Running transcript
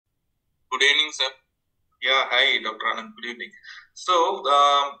Good evening, sir. Yeah, hi, Dr. Anand. Good evening. So,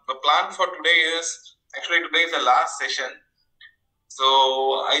 the plan for today is today is the last session.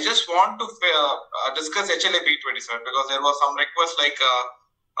 So, I just want to discuss HLA B27 because there was some request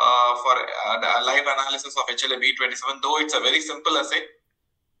for the live analysis of HLA B27, though it's a very simple assay.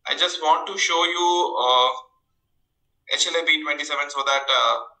 I just want to show you HLA B27 so that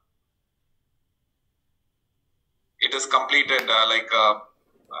it is completed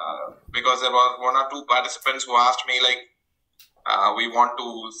because there was one or two participants who asked me we want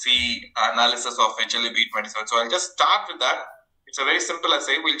to see analysis of HLA B27. So I'll just start with that. It's a very simple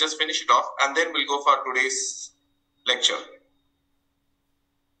assay. We'll just finish it off and then we'll go for today's lecture.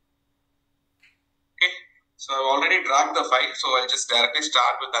 Okay. So I've already dragged the file. So I'll just directly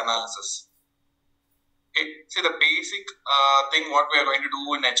start with analysis. Okay. See, the basic thing what we are going to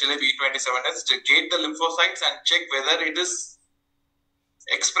do in HLA B27 is to gate the lymphocytes and check whether it is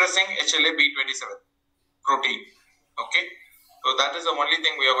expressing HLA B27 protein. Okay. So that is the only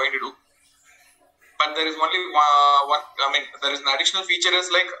thing we are going to do. But there is only one. There is an additional feature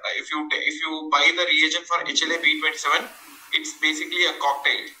is like if you buy the reagent for HLA B27, it's basically a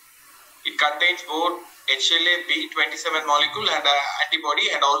cocktail. It contains both HLA B27 molecule and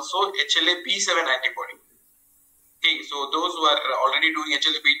antibody, and also HLA B7 antibody. Okay, so those who are already doing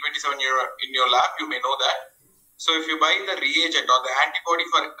HLA B27 in your lab, you may know that. So if you buy the reagent or the antibody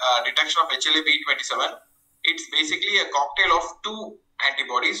for detection of HLA B27, it's basically a cocktail of two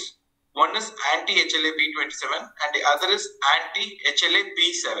antibodies. One is anti-HLA B27 and the other is anti-HLA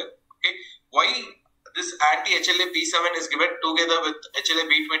B7. Okay, why this anti-HLA B7 is given together with HLA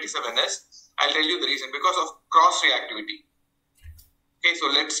B27 is, I'll tell you the reason, because of cross-reactivity. Okay, so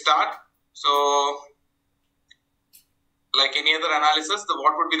let's start. So, like any other analysis,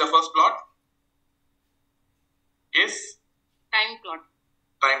 what would be the first plot? Yes? Time plot.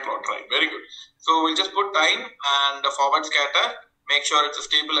 Time plot, right. Very good. So, we'll just put time and the forward scatter. Make sure it's a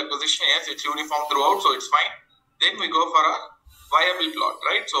stable acquisition. Yes, it's uniform throughout, so it's fine. Then we go for a viable plot,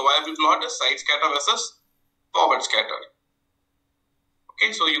 right? So viable plot is side scatter versus forward scatter.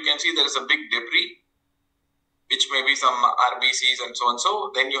 Okay, so you can see there is a big debris, which may be some RBCs and so on.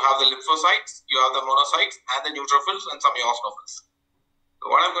 So then you have the lymphocytes, you have the monocytes and the neutrophils and some eosinophils. So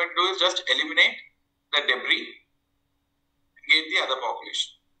what I'm going to do is just eliminate the debris and get the other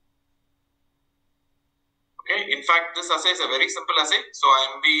population. Okay. In fact, this assay is a very simple assay. So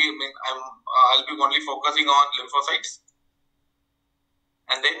I'll be only focusing on lymphocytes,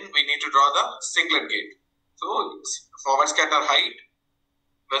 and then we need to draw the singlet gate. So it's forward scatter height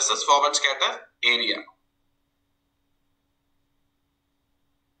versus forward scatter area.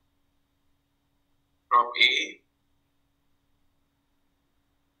 From A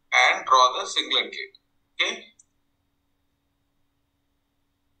and draw the singlet gate. Okay.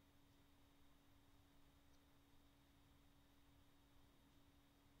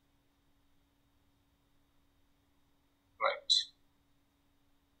 Right.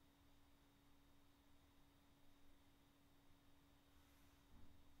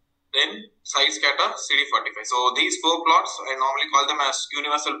 Then side scatter CD45. So these four plots, I normally call them as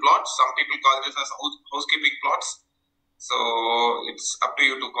universal plots. Some people call this as housekeeping plots. So it's up to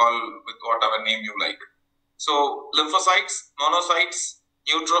you to call with whatever name you like. So lymphocytes, monocytes,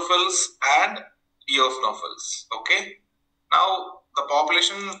 neutrophils and eosinophils. Okay. Now the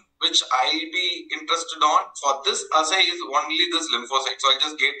population which I'll be interested on for this assay is only this lymphocyte. So I'll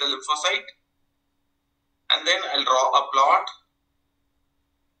just get the lymphocyte and then I'll draw a plot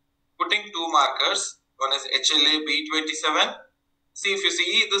putting two markers. One is HLA B27. See, if you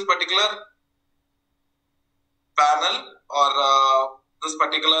see this particular panel or this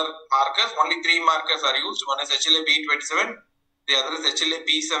particular markers, only three markers are used. One is HLA B27, the other is HLA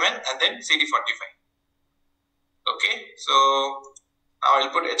B7 and then CD45. Okay, so now I'll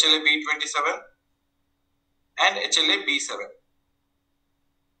put HLA B27 and HLA B7.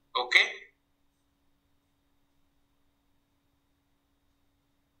 Okay.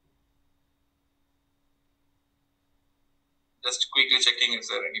 Just quickly checking is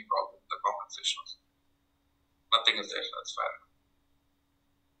there any problem with the compensation. Nothing is there, that's fine.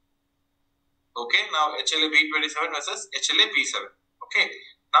 Okay, now HLA B27 versus HLA B7. Okay,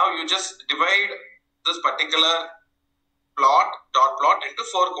 now you just divide this particular dot plot into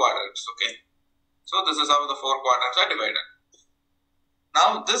four quadrants. Okay, so this is how the four quadrants are divided.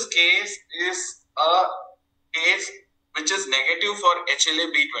 Now this case is a case which is negative for HLA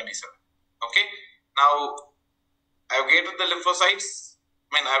B27. Okay, now I've gated the lymphocytes.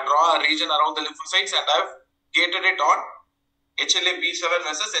 I've drawn a region around the lymphocytes and I've gated it on HLA B7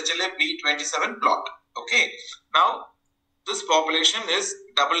 versus HLA B27 plot. Okay, now this population is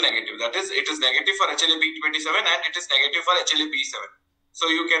double negative. That is, it is negative for HLA-B27 and it is negative for HLA-B7. So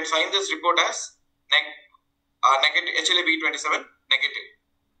you can sign this report as negative HLA-B27 negative.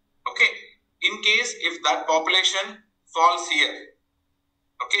 Okay. In case if that population falls here,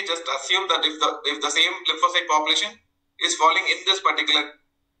 okay, just assume that if the same lymphocyte population is falling in this particular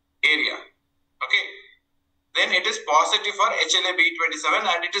area, okay, then it is positive for HLA-B27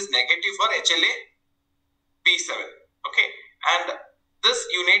 and it is negative for HLA-B7. Okay, and this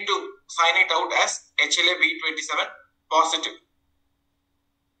you need to sign it out as HLA-B27 positive.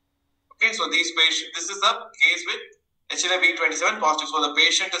 Okay, so this is the case with HLA-B27 positive. So the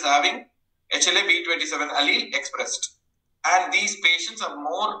patient is having HLA-B27 allele expressed, and these patients are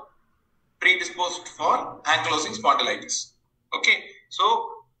more predisposed for ankylosing spondylitis. Okay,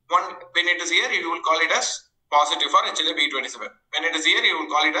 so when it is here, you will call it as positive for HLA-B27. When it is here, you will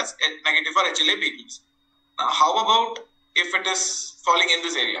call it as negative for HLA-B27. Now, how about if it is falling in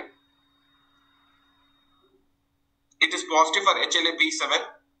this area? It is positive for HLA-B7,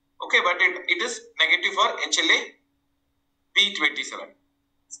 okay, but it is negative for HLA-B27.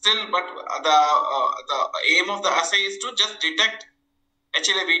 Still, but the aim of the assay is to just detect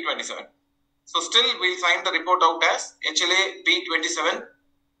HLA-B27. So still, we'll sign the report out as HLA-B27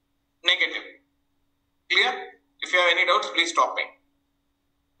 negative. Clear? If you have any doubts, please stop me.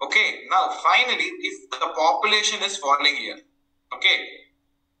 Okay, now finally, if the population is falling here, okay,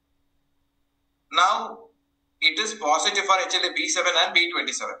 now it is positive for HLA-B7 and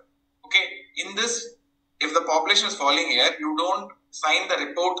B27. Okay, in this, if the population is falling here, you don't sign the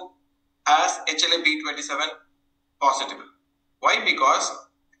report as HLA-B27 positive. Why? Because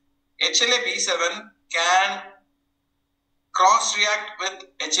HLA-B7 can cross-react with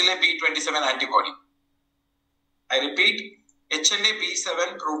HLA-B27 antibody. I repeat,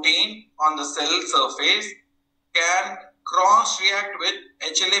 HLA-B7 protein on the cell surface can cross-react with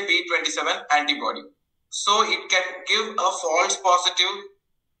HLA-B27 antibody. So it can give a false positive,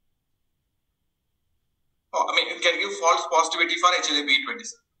 it can give false positivity for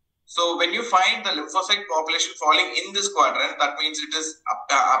HLA-B27. So when you find the lymphocyte population falling in this quadrant, that means it is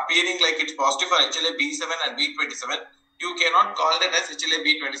appearing like it's positive for HLA-B7 and B27. You cannot call that as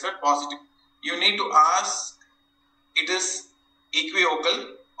HLA-B27 positive. You need to ask it is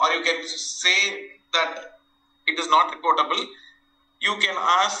equivocal, or you can say that it is not reportable. You can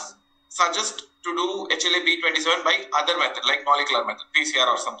suggest to do HLA-B27 by other method like molecular method, PCR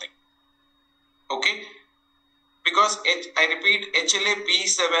or something. Okay, because I repeat,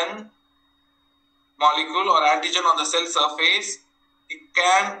 HLA-B7 molecule or antigen on the cell surface, it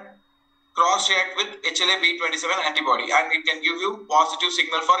can cross-react with HLA-B27 antibody and it can give you positive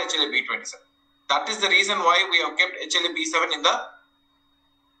signal for HLA-B27. That is the reason why we have kept HLA-B7 in the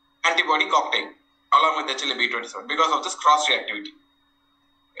antibody cocktail along with HLA-B27, because of this cross-reactivity.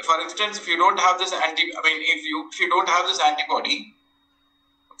 For instance, if you don't have this if you don't have this antibody,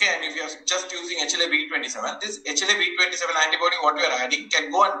 okay, and if you are just using HLA-B27, this HLA-B27 antibody what you are adding can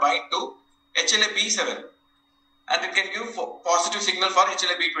go and bind to HLA-B7 and it can give positive signal for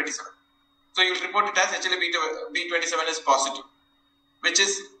HLA-B27. So you will report it as HLA-B27 is positive, which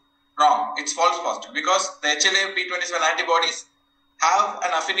is wrong. It's false positive because the HLA-B27 antibodies have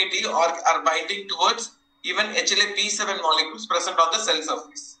an affinity or are binding towards even HLA-B7 molecules present on the cell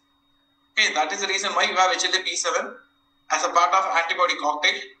surface. Okay, that is the reason why you have HLA-B7 as a part of antibody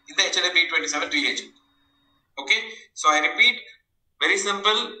cocktail in the HLA-B27 reagent. Okay, so I repeat, very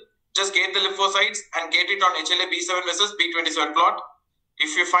simple, just get the lymphocytes and get it on HLA-B7 versus B27 plot.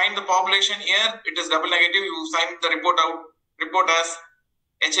 If you find the population here, it is double negative, you sign the report as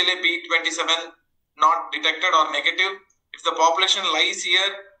HLA-B27 not detected or negative. If the population lies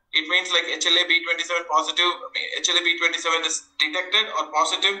here, it means like HLA-B27 positive, HLA-B27 is detected or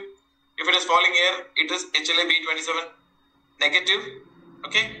positive. If it is falling here, it is HLA-B27 negative.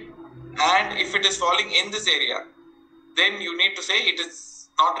 Okay, and if it is falling in this area, then you need to say it is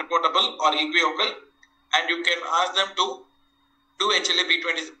not reportable or equivocal, and you can ask them to do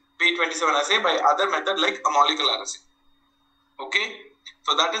HLA-B27 assay by other method like a molecular assay. Okay,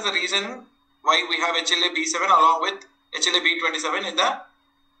 so that is the reason why we have HLA-B7 along with HLA-B27 in the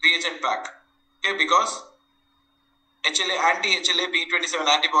reagent pack. Okay, because anti-HLA-B27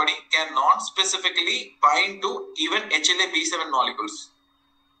 antibody can non-specifically bind to even HLA-B7 molecules.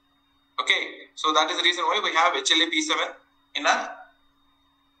 Okay, so that is the reason why we have HLA-B7 in a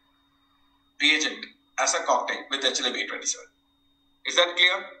reagent as a cocktail with HLA-B27. Is that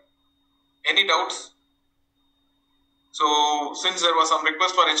clear? Any doubts? So since there was some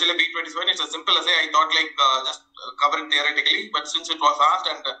request for HLA-B27, it's as simple as I thought like just cover it theoretically, but since it was asked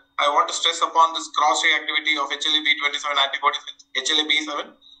and I want to stress upon this cross-reactivity of HLA-B27 antibodies with HLA-B7.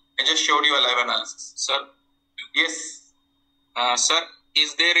 I just showed you a live analysis. Sir. Yes. Sir,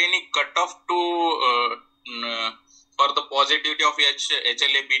 is there any cutoff to for the positivity of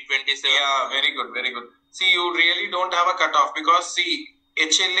HLA-B27? Yeah, very good, very good. See, you really don't have a cutoff because see,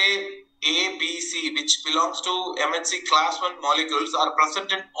 HLA-A, B, C, which belongs to MHC class 1 molecules are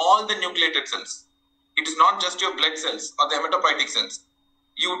present in all the nucleated cells. It is not just your blood cells or the hematopoietic cells.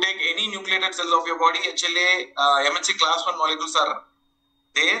 You take any nucleated cells of your body, MHC class 1 molecules are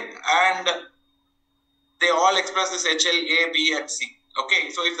there and they all express this HLA, B and C. Okay,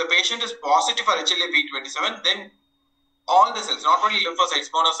 so if the patient is positive for HLA-B27, then all the cells, not only lymphocytes,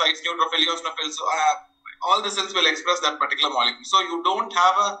 monocytes, neutrophils, eosinophils, all the cells will express that particular molecule. So you don't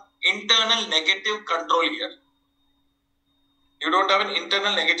have an internal negative control here. You don't have an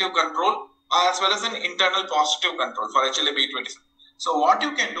internal negative control as well as an internal positive control for HLA-B27. So what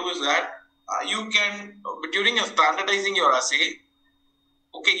you can do is that you can, during your standardizing your assay,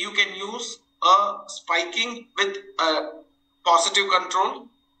 okay, you can use a spiking with a positive control,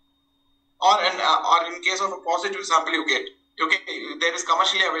 or in case of a positive sample you get, okay, there is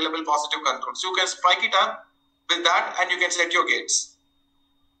commercially available positive controls. You can spike it up with that and you can set your gates.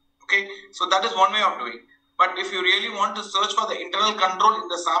 Okay, so that is one way of doing. But if you really want to search for the internal control in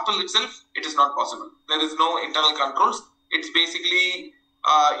the sample itself, it is not possible. There is no internal controls. It's basically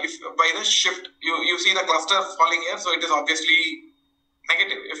if by the shift you see the cluster falling here, so it is obviously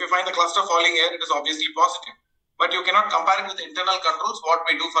negative. If you find the cluster falling here, it is obviously positive. But you cannot compare it with the internal controls, what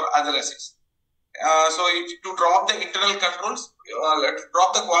we do for other assays. So to drop the internal controls,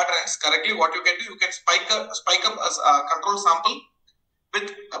 drop the quadrants correctly, what you can do, you can spike up a control sample with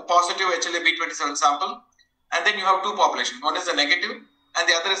a positive HLA-B27 sample, and then you have two populations. One is the negative and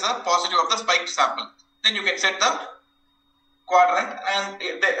the other is the positive of the spiked sample. Then you can set the quadrant, and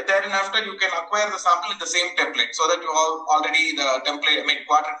therein after you can acquire the sample in the same template, so that you have already the template,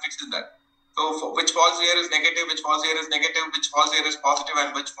 quadrant fixed in that. So which falls here is negative, which falls here is negative, which falls here is positive,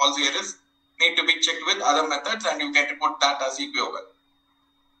 and which falls here is need to be checked with other methods, and you can report that as equivalent.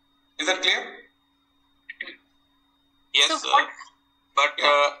 Is that clear? Yes, sir. But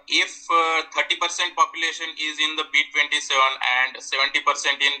if 30% population is in the B27 and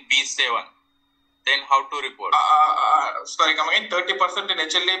 70% in B7, then how to report? Sorry, come again. 30% in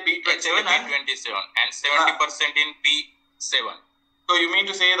HLA-B27 and 70% in B7. So you mean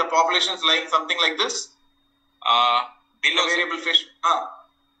to say the population is like something like this? Below variable fish.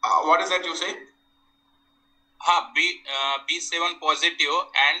 What is that you say? B7 positive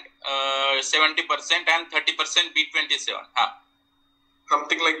and 70% and 30% B27.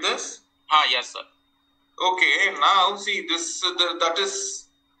 Something like this? Yes, sir. Okay, now see this. That is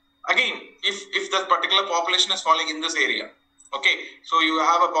again, if the particular population is falling in this area. Okay, so you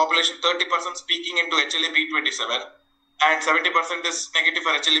have a population 30% speaking into HLA-B27 and 70% is negative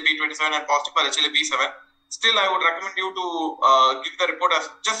for HLA-B27 and positive for HLA-B7. Still, I would recommend you to give the report as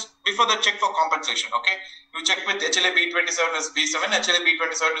just before the check for compensation. Okay, you check with HLA-B27 as B7,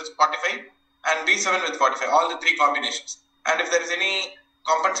 HLA-B27 is 45, and B7 with 45. All the three combinations. And if there is any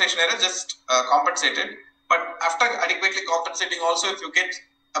compensation error, just compensate it. But after adequately compensating, also if you get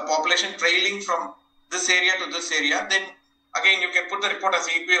a population trailing from this area to this area, then again you can put the report as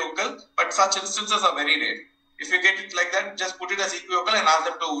equivocal. But such instances are very rare. If you get it like that, just put it as equivocal and ask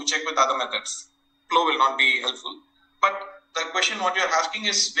them to check with other methods. Flow will not be helpful. But the question what you are asking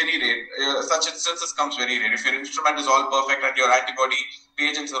is very rare. Such instances comes very rare. If your instrument is all perfect and your antibody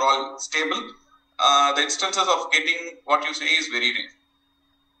reagents are all stable, the instances of getting what you say is very rare.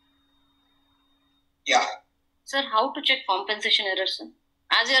 Yeah. Sir, how to check compensation errors?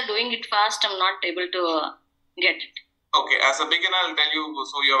 As you are doing it fast, I'm not able to get it. Okay, as a beginner, I'll tell you,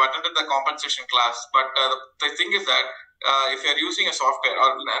 so you have attended the compensation class, but the thing is that if you are using a software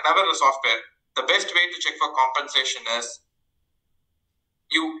or never a software, the best way to check for compensation is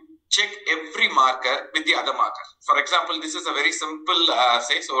you check every marker with the other marker. For example, this is a very simple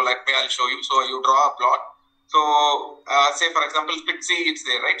assay, so I'll show you. So you draw a plot. So say for example, FitC, it's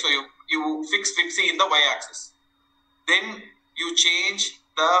there, right? So you fix FitC in the y-axis. Then you change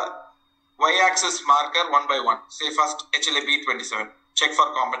the y-axis marker one by one. Say first HLA-B27, check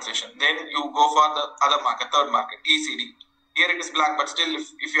for compensation. Then you go for the other marker, third marker, ECD. Here it is black, but still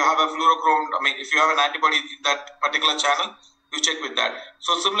if you have a fluorochrome, if you have an antibody in that particular channel, you check with that.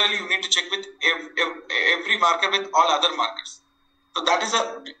 So similarly, you need to check with every marker with all other markers. So that is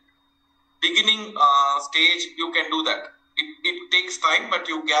a beginning stage. You can do that. It takes time, but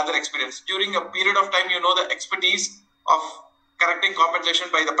you gather experience. During a period of time, you know the expertise of correcting compensation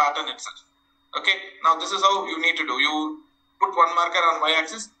by the pattern itself. Okay, now this is how you need to do. You put one marker on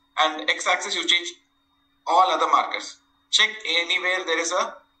y-axis and x-axis you change all other markers. check anywhere there is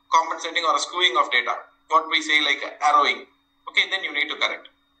a compensating or a skewing of data. What we say like arrowing. Okay, then you need to correct.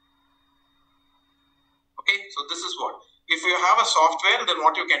 Okay, so this is what. If you have a software, then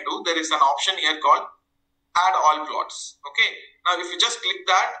what you can do, there is an option here called add all plots. Okay, now if you just click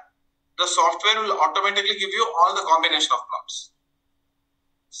that, the software will automatically give you all the combination of plots.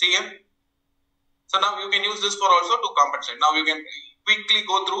 See here? So now you can use this for also to compensate. Now you can quickly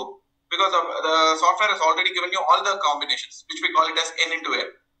go through because the software has already given you all the combinations, which we call it as n into n.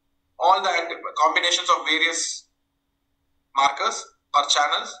 All the combinations of various markers or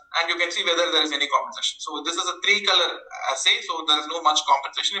channels, and you can see whether there is any compensation. So this is a 3-color assay, so there is no much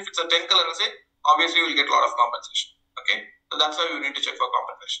compensation. If it's a 10-color assay, obviously you will get a lot of compensation. Okay, so that's why you need to check for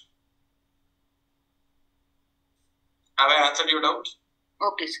compensation. Have I answered your doubt?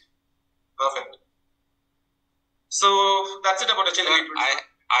 Okay, sir. Perfect. So that's it about HLA.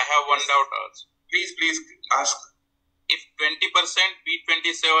 I have one doubt also. Please ask. If 20%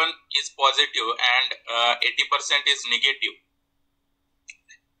 B27 is positive and 80% is negative.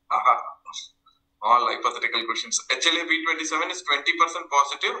 All hypothetical questions. HLA B27 is 20%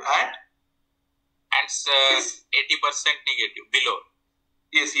 positive and 80% negative below.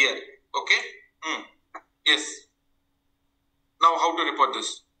 Yes, here. Okay. Yes. Now how to report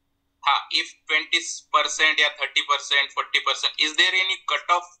this? If 20% or 30%, 40%, is there any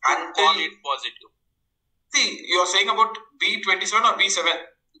cutoff to call it positive? See, you are saying about B27 or B7?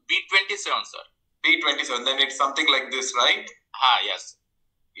 B27, sir. B27, then it's something like this, right? Yes.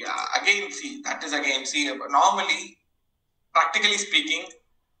 Yeah, again, see, that is again, see, normally, practically speaking,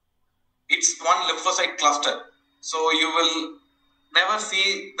 it's one lymphocyte cluster. So you will never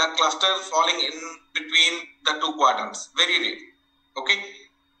see that cluster falling in between the two quadrants. Very rare. Okay?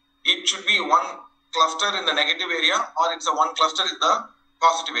 It should be one cluster in the negative area or it's a one cluster in the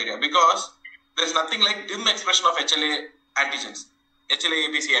positive area, because there's nothing like dim expression of HLA antigens, HLA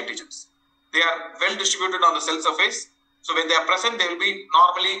ABC antigens. They are well distributed on the cell surface. So when they are present, they will be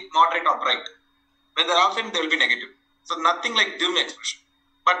normally moderate or bright. When they are absent, they will be negative. So nothing like dim expression.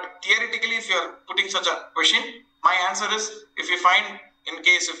 But theoretically, if you are putting such a question, my answer is, if you find, in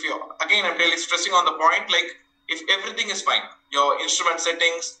case if you, again I'm really stressing on the point, like if everything is fine, your instrument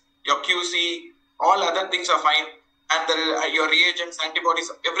settings, your QC, all other things are fine, and your reagents, antibodies,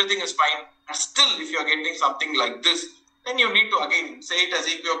 everything is fine, and still if you are getting something like this, then you need to again say it as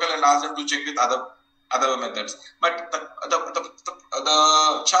equivocal and ask them to check with other methods. But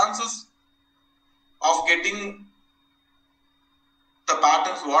the chances of getting the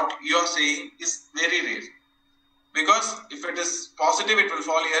patterns what you are saying is very rare, because if it is positive it will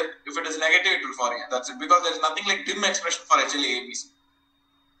fall here, if it is negative it will fall here. That's it, because there is nothing like dim expression for HLA ABC.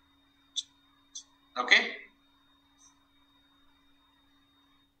 Okay,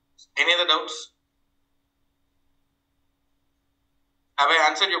 any other doubts? Have I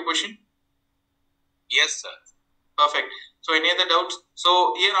answered your question? Yes, sir. Perfect. So any other doubts?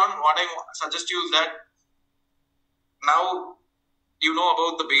 So here on, what I suggest you is that now you know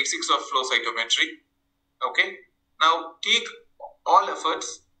about the basics of flow cytometry. Okay. Now take all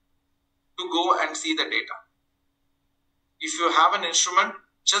efforts to go and see the data. If you have an instrument,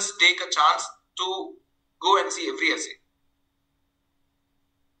 just take a chance to go and see every assay.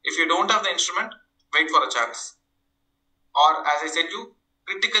 If you don't have the instrument, wait for a chance. Or as I said, you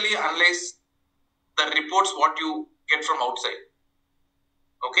critically analyze the reports what you get from outside.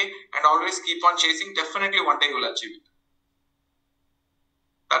 Okay, and always keep on chasing. Definitely one day you will achieve it.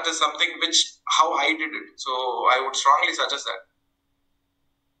 That is something which how I did it. So I would strongly suggest that.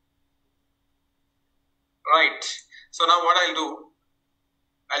 Right. So now what I'll do,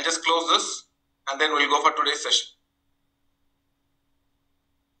 I'll just close this and then we'll go for today's session.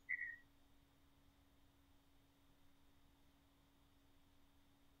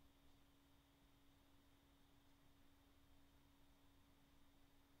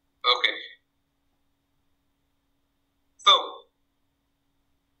 Okay. So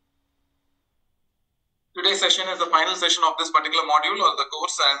today's session is the final session of this particular module or the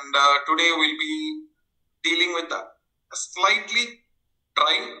course, and today we'll be dealing with a slightly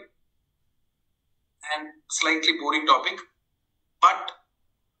dry and slightly boring topic, but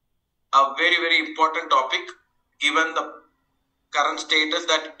a very, very important topic given the current status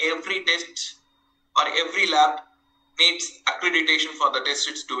that every test or every lab needs accreditation for the test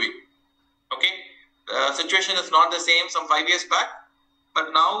it's doing. Okay, the situation is not the same some 5 years back,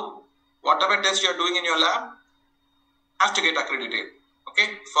 but now whatever test you're doing in your lab has to get accredited, okay,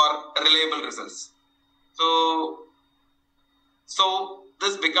 for reliable results. So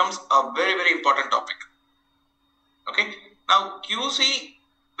this becomes a very, very important topic. Okay, now QC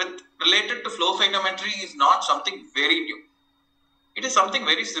with related to flow cytometry is not something very new. It is something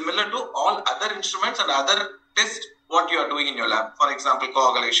very similar to all other instruments and other tests what you are doing in your lab. For example,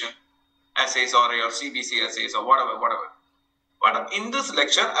 coagulation assays or your CBC assays or whatever. But in this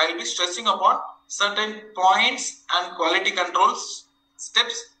lecture, I will be stressing upon certain points and quality controls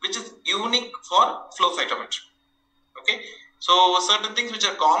steps which is unique for flow cytometry. Okay, so certain things which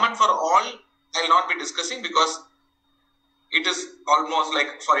are common for all, I will not be discussing because it is almost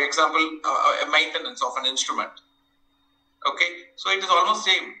like, for example, a maintenance of an instrument. Okay, so it is almost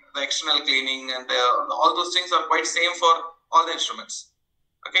same. The external cleaning and all those things are quite same for all the instruments.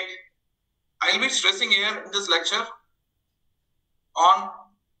 Okay, I will be stressing here in this lecture on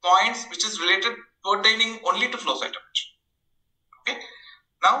points which is related pertaining only to flow cytometry. Okay,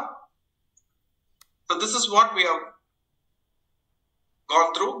 now, so this is what we have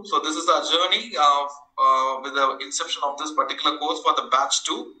gone through. So this is our journey of with the inception of this particular course for the batch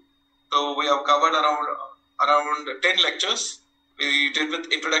 2. So we have covered around 10 lectures. We did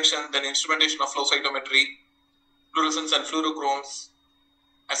with introduction, then instrumentation of flow cytometry, fluorescence and fluorochromes,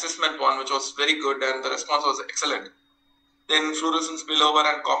 assessment 1, which was very good and the response was excellent. Then fluorescence spillover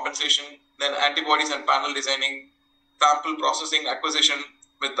and compensation, then antibodies and panel designing, sample processing acquisition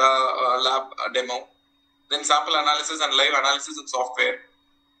with a lab demo, then sample analysis and live analysis in software.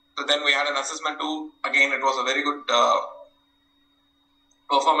 So then we had an assessment 2. Again, it was a very good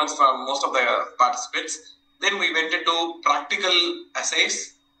performance from most of the participants. Then we went into practical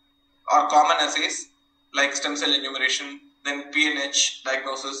assays or common assays like stem cell enumeration, then PNH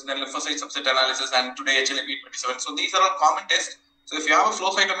diagnosis, then lymphocyte subset analysis, and today HLA-B27. So these are all common tests. So if you have a flow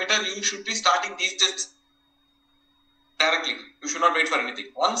cytometer, you should be starting these tests directly. You should not wait for anything.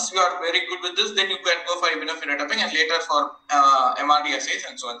 Once you are very good with this, then you can go for immunophenotyping and later for MRD assays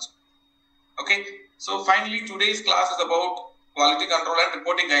and so on. Okay. So finally, today's class is about quality control and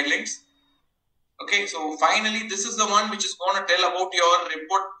reporting guidelines. Okay. So finally, this is the one which is going to tell about your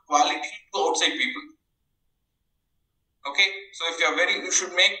report quality to outside people. Okay. So if you are you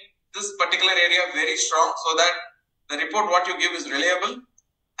should make this particular area very strong so that the report what you give is reliable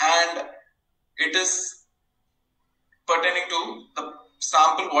and it is pertaining to the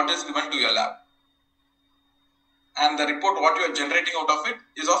sample what is given to your lab, and the report what you are generating out of it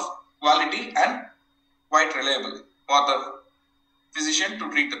is of quality and quite reliable for the physician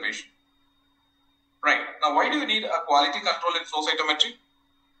to treat the patient. Right. Now, why do you need a quality control in flow cytometry?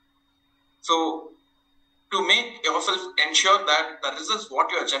 So, to make yourself ensure that the results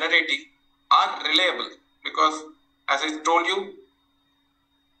what you are generating are reliable, because as I told you,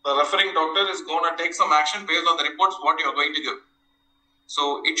 the referring doctor is going to take some action based on the reports what you are going to give.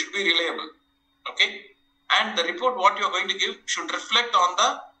 So it should be reliable. Okay. And the report what you are going to give should reflect on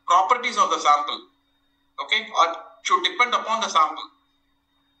the properties of the sample. Okay. Or should depend upon the sample.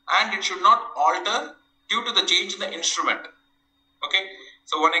 And it should not alter due to the change in the instrument. Okay.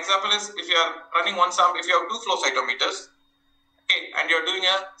 So one example is if you are running one sample, if you have 2 flow cytometers, okay, and you are doing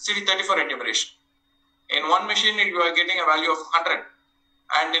a CD34 enumeration. In one machine you are getting a value of 100.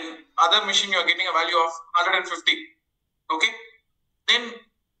 And in other machine you are getting a value of 150. Okay, then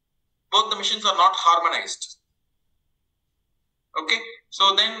both the machines are not harmonized. Okay,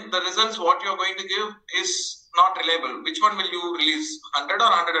 so then the results what you are going to give is not reliable. Which one will you release, 100 or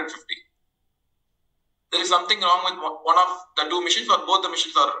 150? There is something wrong with one of the 2 machines, or both the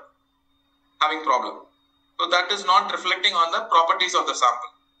machines are having problem. So that is not reflecting on the properties of the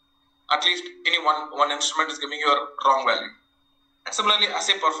sample. At least any one instrument is giving you a wrong value. And similarly,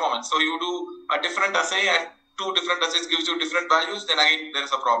 assay performance. So you do a different assay and 2 different assays gives you different values, then again there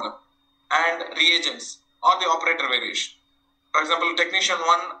is a problem. And reagents or the operator variation. For example, technician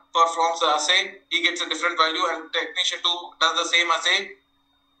 1 performs the assay, he gets a different value, and technician 2 does the same assay,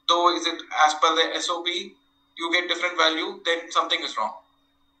 though is it as per the SOP, you get different value, then something is wrong.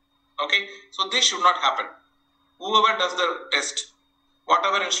 Okay, so this should not happen. Whoever does the test,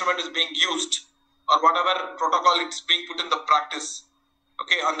 whatever instrument is being used, or whatever protocol it's being put in the practice,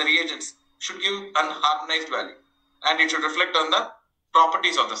 okay, on the reagents, should give an harmonized value, and it should reflect on the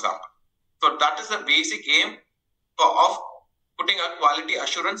properties of the sample. So that is the basic aim of putting a quality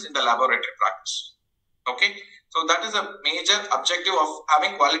assurance in the laboratory practice. Okay, so that is a major objective of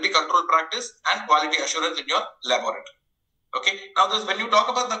having quality control practice and quality assurance in your laboratory. Okay, now when you talk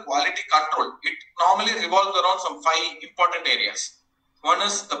about the quality control, it normally revolves around some 5 important areas. One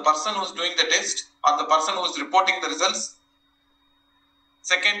is the person who is doing the test or the person who is reporting the results.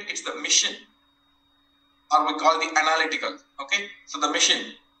 Second, it's the mission, or we call the analytical. Okay, so the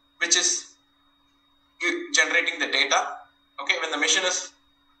mission which is generating the data. Okay, when the mission is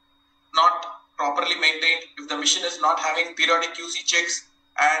not properly maintained, if the mission is not having periodic QC checks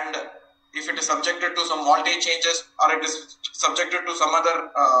and if it is subjected to some voltage changes or it is subjected to some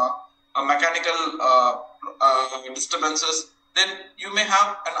other mechanical disturbances, then you may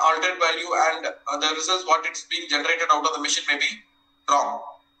have an altered value, and the results what it's being generated out of the machine may be wrong.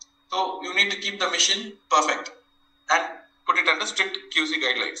 So you need to keep the machine perfect and put it under strict QC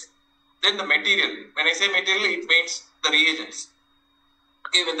guidelines. Then the material. When I say material, it means the reagents.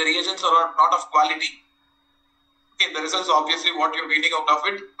 Okay, when the reagents are not of quality, okay, the results obviously what you're getting out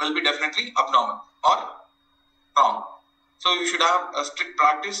of it will be definitely abnormal or wrong. So you should have a strict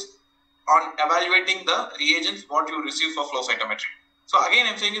practice on evaluating the reagents what you receive for flow cytometry. So again,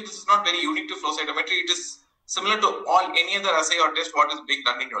 I'm saying this is not very unique to flow cytometry. It is similar to any other assay or test what is being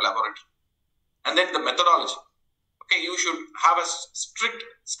done in your laboratory. And then the methodology. Okay, you should have a strict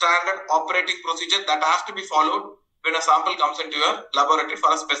standard operating procedure that has to be followed when a sample comes into your laboratory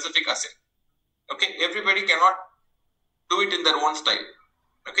for a specific assay. Okay, everybody cannot do it in their own style.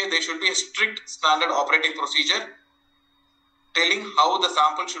 Okay, there should be a strict standard operating procedure telling how the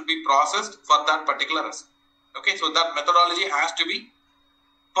sample should be processed for that particular assay. Okay, so that methodology has to be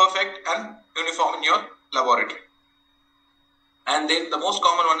perfect and uniform in your laboratory. And then the most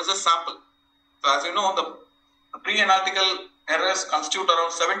common one is a sample. So as you know, the pre-analytical errors constitute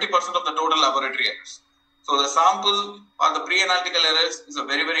around 70% of the total laboratory errors. So the sample or the pre-analytical errors is a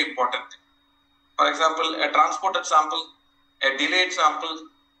very, very important thing. For example, a transported sample, a delayed sample,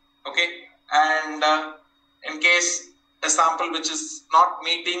 okay, and in case a sample which is not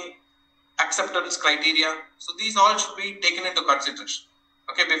meeting acceptance criteria. So these all should be taken into consideration,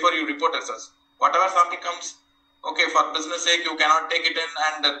 okay, before you report results. Whatever sample comes, okay, for business sake, you cannot take it in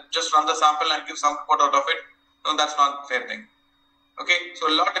and just run the sample and give some report out of it. No, that's not a fair thing. Okay, so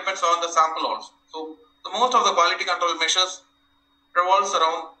a lot depends on the sample also. So the most of the quality control measures revolves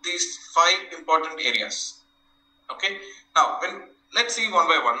around these 5 important areas. Okay, now let's see one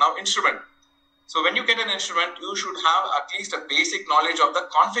by one. Now, instrument. So when you get an instrument, you should have at least a basic knowledge of the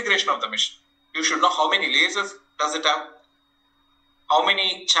configuration of the machine. You should know how many lasers does it have, how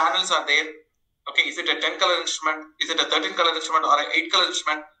many channels are there. Okay, is it a 10-color instrument? Is it a 13-color instrument or an 8-color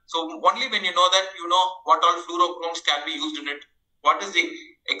instrument? So only when you know that, you know what all fluorochromes can be used in it. What is the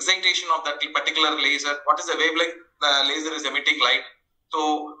excitation of that particular laser? What is the wavelength the laser is emitting light?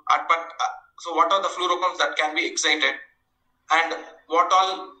 So what are the fluorochromes that can be excited? And what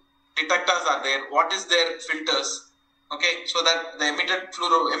all detectors are there? What is their filters? Okay, so that the emitted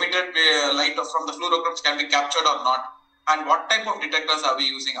light from the fluorochromes can be captured or not. And what type of detectors are we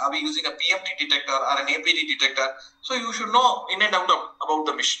using? Are we using a PMT detector or an APD detector? So you should know in and out about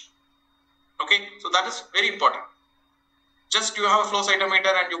the machine. Okay, so that is very important. Just you have a flow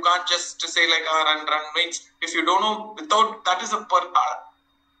cytometer and you can't just say like run means if you don't know, without that is a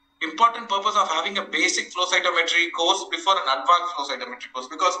important purpose of having a basic flow cytometry course before an advanced flow cytometry course,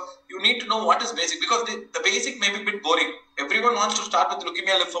 because you need to know what is basic, because the basic may be a bit boring. Everyone wants to start with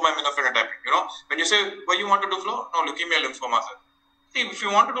leukemia, lymphoma, immunophenotyping. You know, when you say why you want to do flow, no, leukemia, lymphoma. Sir. See, if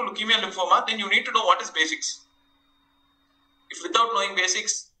you want to do leukemia, lymphoma, then you need to know what is basics. If without knowing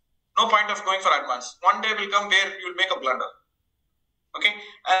basics, no point of going for advanced. One day will come where you will make a blunder. Okay,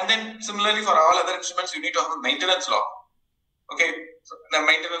 and then similarly for all other instruments, you need to have a maintenance log. Okay, so the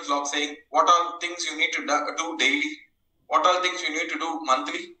maintenance log saying what all things you need to do daily, what all things you need to do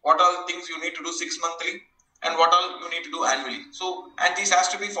monthly, what all things you need to do 6 monthly, and what all you need to do annually. So, and this has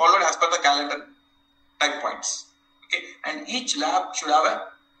to be followed as per the calendar time points. Okay, and each lab should have a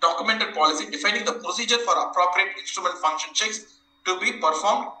documented policy defining the procedure for appropriate instrument function checks to be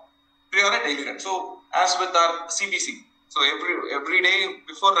performed prior a daily run. So, as with our CBC, so every day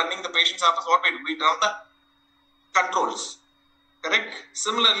before running the patient samples, what we do? We run the controls. Correct.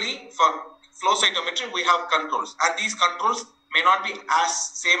 Similarly, for flow cytometry, we have controls, and these controls may not be as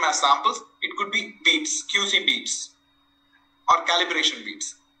same as samples. It could be beats, QC beats, or calibration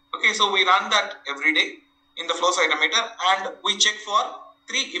beats. Okay, so we run that every day in the flow cytometer, and we check for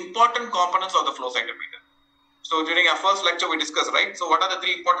 3 important components of the flow cytometer. So during our first lecture, we discussed, right? So what are the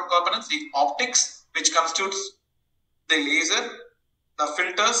 3 important components? The optics, which constitutes the laser, the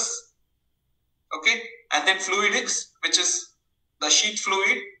filters, okay, and then fluidics, which is the sheet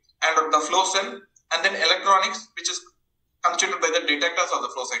fluid and the flow cell, and then electronics, which is constituted by the detectors of the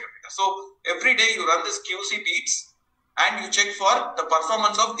flow cytometer. So every day you run this QC beats and you check for the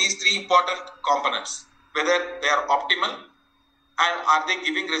performance of these 3 important components, whether they are optimal and are they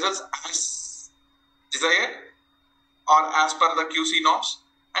giving results as desired or as per the QC norms.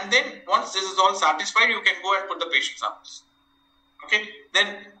 And then once this is all satisfied, you can go and put the patient samples. Okay, then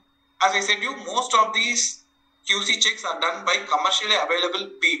as I said you, most of these QC checks are done by commercially available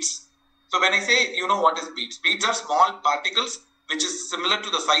beads. So when I say, you know what is beads? Beads are small particles which is similar to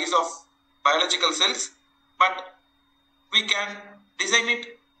the size of biological cells, but we can design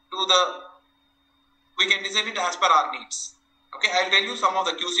it as per our needs. Okay, I'll tell you some of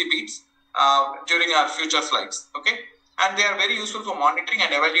the QC beats during our future slides. Okay, and they are very useful for monitoring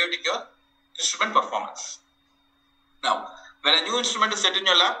and evaluating your instrument performance. Now, when a new instrument is set in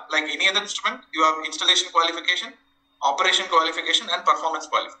your lab, like any other instrument, you have installation qualification, operation qualification, and performance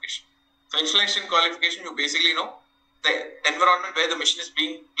qualification. So installation qualification, you basically know the environment where the machine is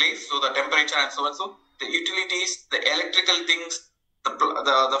being placed, so the temperature and so and so, the utilities, the electrical things, the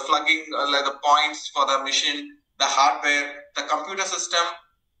plugging, like the points for the machine, the hardware, the computer system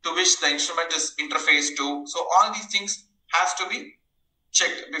to which the instrument is interfaced to. So all these things has to be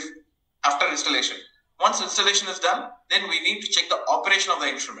checked after installation. Once installation is done, then we need to check the operation of the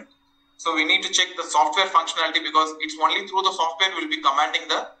instrument. So we need to check the software functionality, because it's only through the software we'll be commanding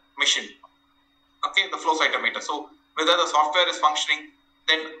the machine. Okay, the flow cytometer. So whether the software is functioning,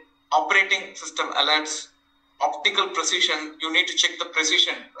 then operating system alerts, optical precision, you need to check the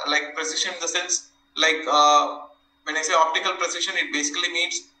precision, like precision in the sense, like when I say optical precision, it basically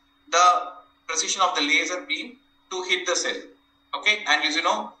means the precision of the laser beam to hit the cell. Okay, and as you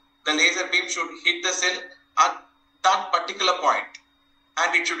know, the laser beam should hit the cell at that particular point,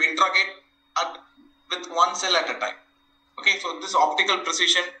 and it should interrogate with one cell at a time. Okay, so this optical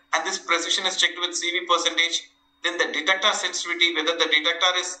precision, and this precision is checked with CV percentage. Then the detector sensitivity, whether the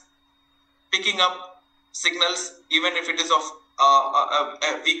detector is picking up signals, even if it is of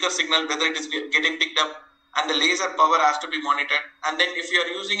a weaker signal, whether it is getting picked up, and the laser power has to be monitored. And then if you are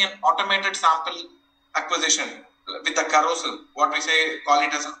using an automated sample acquisition with a carousel, what we say, call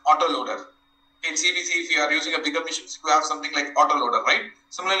it as an autoloader. In CBC, if you are using a bigger machine, you have something like autoloader, right?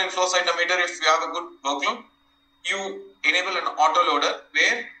 Similarly, in flow cytometer, if you have a good workload, you enable an autoloader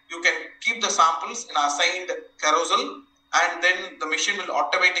where you can keep the samples in assigned carousel, and then the machine will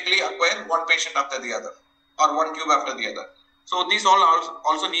automatically acquire one patient after the other, or one tube after the other. So these all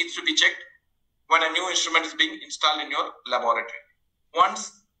also needs to be checked when a new instrument is being installed in your laboratory.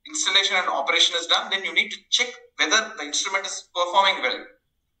 Once installation and operation is done, then you need to check whether the instrument is performing well.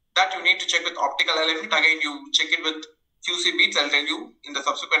 That you need to check with optical alignment. Again, you check it with QC beats. I'll tell you in the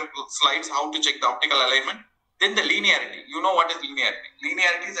subsequent slides how to check the optical alignment. Then the linearity. You know what is linearity.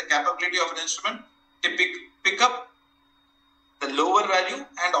 Linearity is the capability of an instrument to pick up the lower value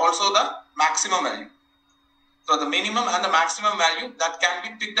and also the maximum value. So the minimum and the maximum value that can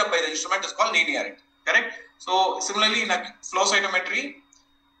be picked up by the instrument is called linearity. Correct? So similarly, in a flow cytometry,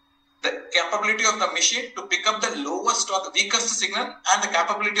 the capability of the machine to pick up the lowest or the weakest signal, and the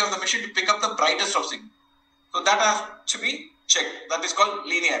capability of the machine to pick up the brightest of signal. So that has to be checked. That is called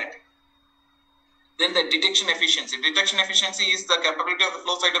linearity. Then the detection efficiency. Detection efficiency is the capability of the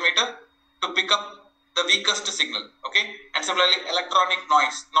flow cytometer to pick up the weakest signal. Okay. And similarly, electronic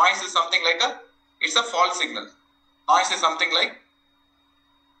noise. Noise is something like it's a false signal. Noise is something like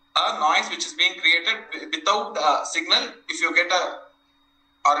a noise which is being created without a signal. If you get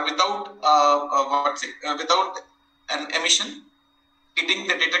without without an emission hitting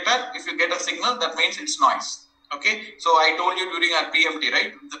the detector, if you get a signal, that means it's noise. Okay, so I told you during our PMT,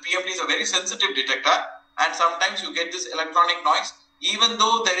 right? The PMT is a very sensitive detector, and sometimes you get this electronic noise even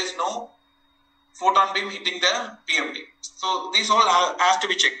though there is no photon beam hitting the PMT. So these all has to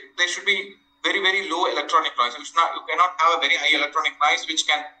be checked. There should be very, very low electronic noise. You cannot have a very high electronic noise which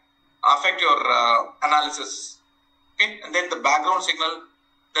can affect your analysis. Okay, and then the background signal,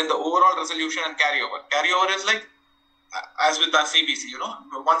 then the overall resolution and carryover. Carryover is like as with our CBC, you know,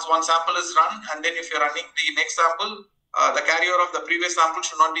 once one sample is run, and then if you're running the next sample, the carryover of the previous sample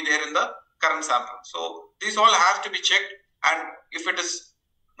should not be there in the current sample. So these all have to be checked, and if it is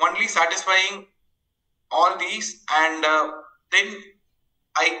only satisfying all these, and then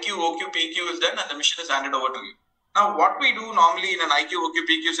IQ, OQ, PQ is done, and the machine is handed over to you. Now, what we do normally in an IQ, OQ,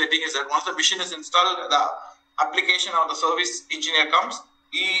 PQ setting is that once the machine is installed, the application or the service engineer comes,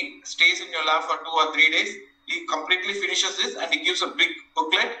 he stays in your lab for 2 or 3 days. He completely finishes this, and he gives a big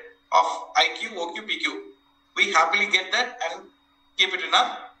booklet of IQ, OQ, PQ. We happily get that and keep it in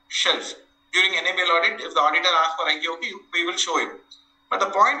our shelf. During enable audit, if the auditor asks for IQ, OQ, we will show him. But the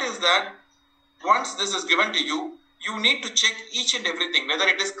point is that once this is given to you, you need to check each and everything, whether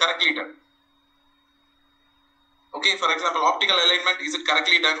it is correctly done. Okay, for example, optical alignment, is it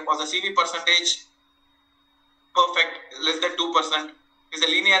correctly done? Was the CV percentage perfect, less than 2%? Is the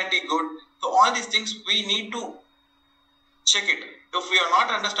linearity good? So all these things we need to check it. If we are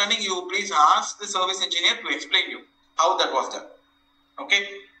not understanding, you please ask the service engineer to explain you how that was done. Okay,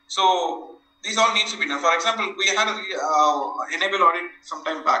 so these all needs to be done. For example, we had a enable audit some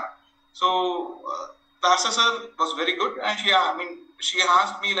time back. So the assessor was very good, and she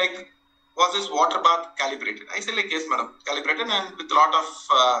asked me like, was this water bath calibrated? I said like, yes madam, calibrated, and with a lot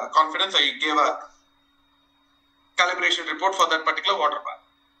of confidence I gave a calibration report for that particular water bath,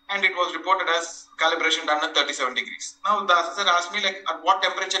 and it was reported as calibration done at 37 degrees. Now the assessor asked me like, at what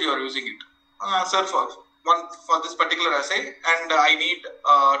temperature you are using it? Sir, for this particular assay, and I need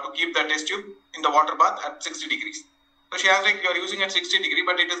to keep the test tube in the water bath at 60 degrees. So she asked like, you are using at 60 degree,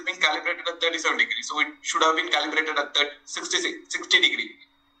 but it has been calibrated at 37 degrees. So it should have been calibrated at 60 degree,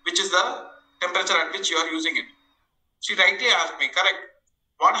 which is the temperature at which you are using it. She rightly asked me, correct.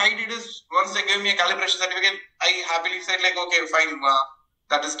 What I did is, once they gave me a calibration certificate, I happily said like, okay, fine,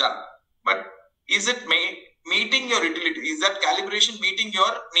 that is done. But is it meeting your utility? Is that calibration meeting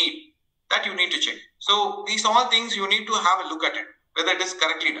your need? That you need to check. So these all things you need to have a look at it, whether it is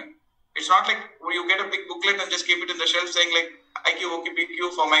correctly done. It's not like you get a big booklet and just keep it in the shelf saying like IQ, OK,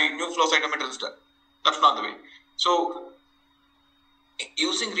 PQ for my new flow cytometer is done. That's not the way. So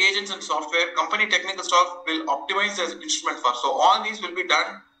using reagents and software, company technical staff will optimize the instrument first. So all these will be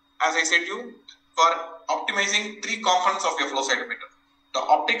done, as I said to you, for optimizing 3 components of your flow cytometer: the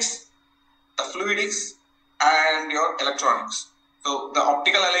optics, the fluidics, and your electronics. So the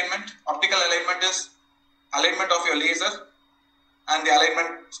optical alignment is alignment of your laser and the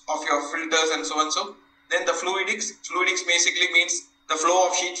alignment of your filters and so and so. Then the fluidics basically means the flow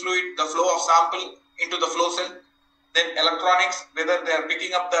of sheet fluid, the flow of sample into the flow cell. Then electronics, whether they are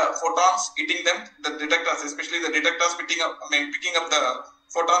picking up the photons, hitting them, the detectors, especially the detectors picking up the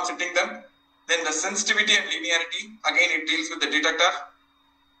photons, hitting them. Then the sensitivity and linearity, again it deals with the detector,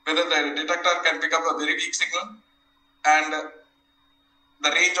 whether the detector can pick up a very weak signal, and the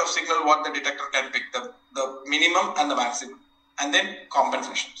range of signal what the detector can pick, the minimum and the maximum, and then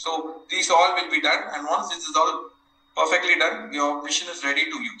compensation. So these all will be done, and once this is all perfectly done, your machine is ready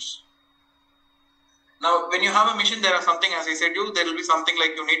to use. Now, when you have a machine, there are something, as I said you, there will be something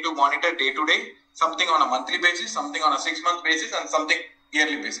like you need to monitor day to day, something on a monthly basis, something on a 6-month basis, and something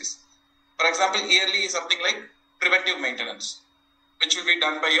yearly basis. For example, yearly is something like preventive maintenance, which will be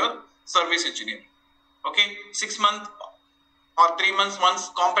done by your service engineer. Okay, 6 months or 3 months once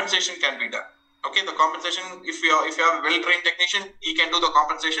compensation can be done. Okay, the compensation, if you have a well-trained technician, he can do the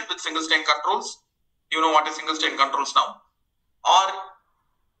compensation with single stain controls. You know what is single stain controls now. Or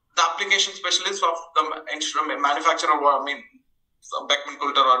the application specialist of the instrument manufacturer, Beckman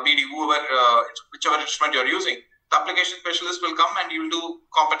Coulter or BD, whichever instrument you're using, the application specialist will come and he will do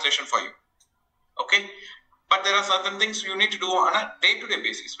compensation for you. Okay, but there are certain things you need to do on a day-to-day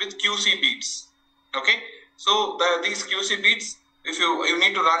basis with QC beads. Okay, so these QC beads, if you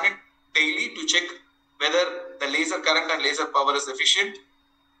need to run it daily to check whether the laser current and laser power is efficient,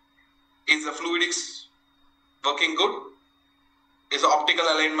 is the fluidics working good, is the optical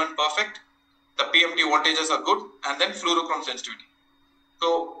alignment perfect, the PMT voltages are good, and then fluorochrome sensitivity.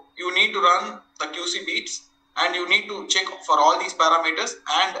 So you need to run the QC beads, and you need to check for all these parameters,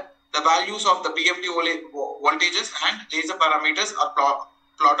 and the values of the PMT voltages and laser parameters are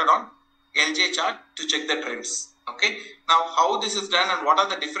plotted on LJ chart to check the trends. Okay, now how this is done and what are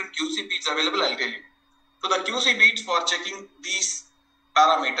the different QC beads available, I'll tell you. So the QC beads for checking these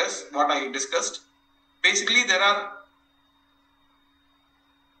parameters, what I discussed, basically there are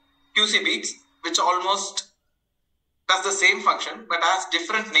QC beads which almost does the same function but has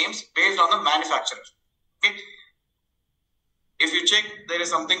different names based on the manufacturer. Okay, if you check, there is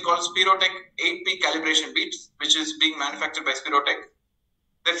something called Spirotech 8P calibration beads, which is being manufactured by Spirotech.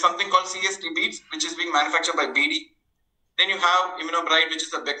 There is something called CST beads, which is being manufactured by BD. Then you have Immunobrite, which is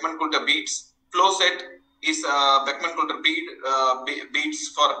the Beckman Coulter beads. FlowSet is Beckman Coulter beads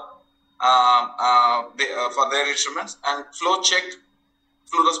for their instruments, and FlowCheck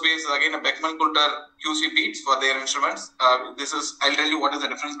Fluorospace is again a Beckman Coulter QC beads for their instruments. I'll tell you what is the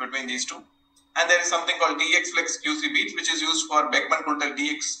difference between these two. And there is something called DX Flex QC beads, which is used for Beckman Coulter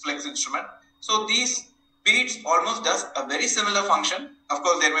DX Flex instrument. So these beads almost does a very similar function. Of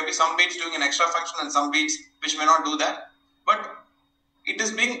course, there may be some beads doing an extra function and some beads which may not do that. But it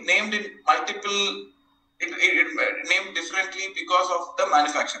is being named in multiple, named differently because of the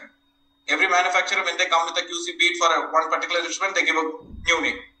manufacturer. Every manufacturer, when they come with a QC bead for one particular instrument, they give a new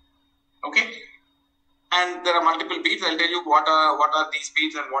name. Okay, and there are multiple beads. I'll tell you what are these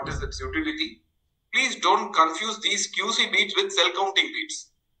beads and what is its utility. Please don't confuse these QC beads with cell counting beads.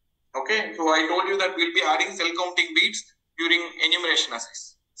 Okay, so I told you that we'll be adding cell counting beads during enumeration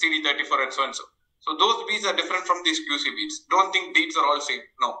assays, CD34 and so and so. So those beads are different from these QC beads. Don't think beads are all same.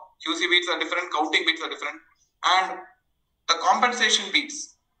 No, QC beads are different, counting beads are different, and the compensation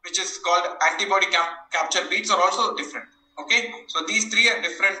beads, which is called antibody capture beads, are also different. Okay, so these three are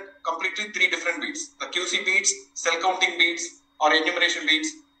different, completely three different beats. The QC beats, cell counting beats or enumeration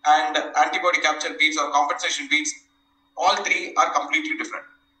beats, and antibody capture beats or compensation beats, all three are completely different.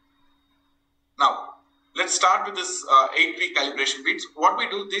 Now, let's start with this 8-peak calibration beats. What we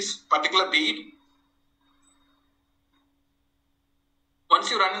do, this particular beat, once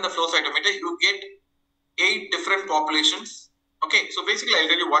you run in the flow cytometer, you get 8 different populations. Okay, so basically I'll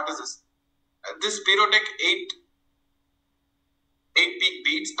tell you what is this. This Spirotech 8-peak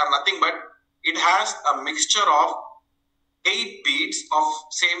beats are nothing but it has a mixture of 8 beats of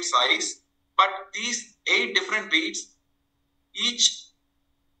same size, but these 8 different beats, each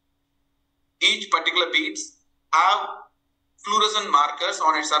particular beats have fluorescent markers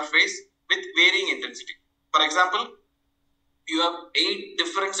on its surface with varying intensity. For example, you have 8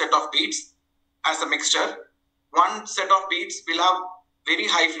 different set of beats as a mixture. One set of beats will have very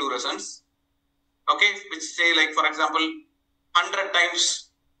high fluorescence, okay, which say like for example 100 times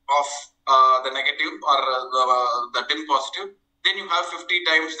of the negative or the dim positive. Then you have 50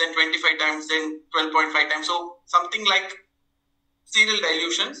 times, then 25 times, then 12.5 times. So something like serial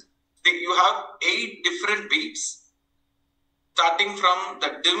dilutions. You have 8 different beats starting from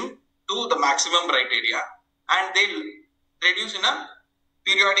the dim to the maximum bright area, and they'll reduce in a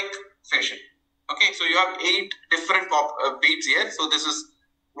periodic fashion. Okay, so you have 8 different beats here. So this is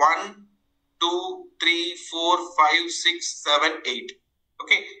 1, 2, 3, 4, 5, 6, 7, 8.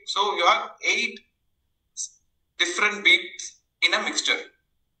 Okay, so you have 8 different beats in a mixture.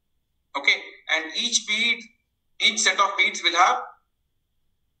 Okay, and each set of beats will have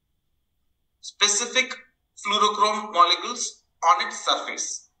specific fluorochrome molecules on its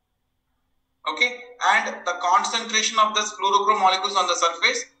surface. Okay, and the concentration of the fluorochrome molecules on the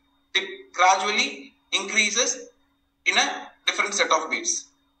surface, it gradually increases in a different set of beats.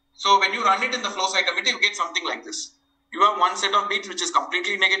 So when you run it in the flow cytometer, you get something like this. You have one set of beats which is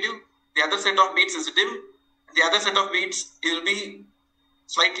completely negative, the other set of beats is dim, the other set of beats will be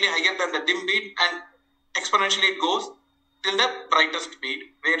slightly higher than the dim beat, and exponentially it goes till the brightest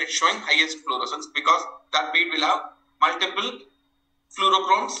beat where it's showing highest fluorescence, because that beat will have multiple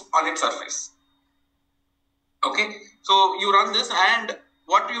fluorochromes on its surface. Okay, so you run this, and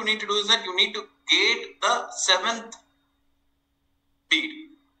what you need to do is that you need to gate the 7th beat.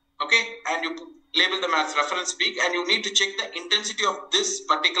 Okay, and you label them as reference peak, and you need to check the intensity of this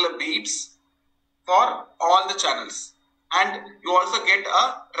particular beats for all the channels. And you also get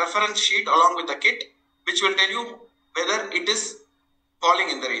a reference sheet along with the kit which will tell you whether it is falling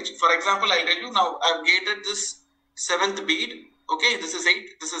in the range. For example, I'll tell you now I've gated this 7th beat. Okay, this is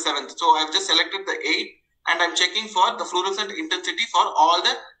 8, this is 7th. So I've just selected the 8 and I'm checking for the fluorescent intensity for all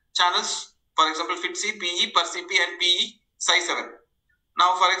the channels. For example, FitC, PE, PerCP and PE size 7.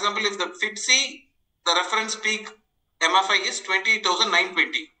 Now, for example, if the FitC, the reference peak MFI is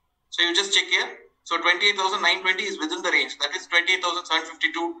 28,920. So you just check here. So 28,920 is within the range. That is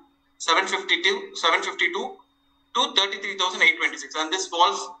 28,752 to 33,826. And this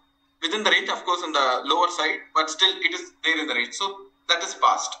falls within the range, of course, on the lower side, but still it is there in the range. So that is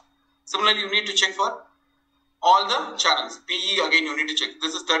passed. Similarly, you need to check for all the channels. PE, again, you need to check.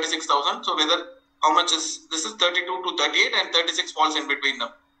 This is 36,000. So whether how much is, this is 32 to 38 and 36 falls in between them.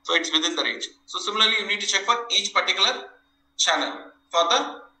 So it's within the range. So similarly, you need to check for each particular channel for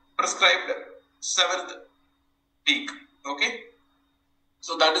the prescribed 7th peak. Okay.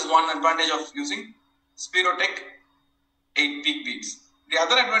 So that is one advantage of using Spirotech 8-peak beats. The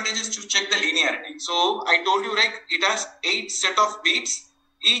other advantage is to check the linearity. So I told you, like, it has 8 set of beats.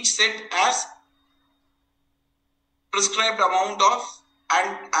 Each set has prescribed amount of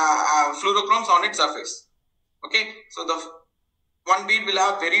fluorochromes on its surface. Okay, so the one bead will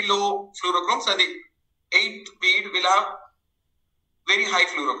have very low fluorochromes and the 8th bead will have very high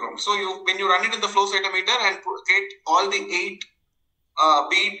fluorochromes. So when you run it in the flow cytometer and get all the 8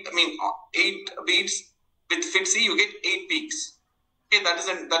 beads with FitC, you get 8 peaks. Okay, that is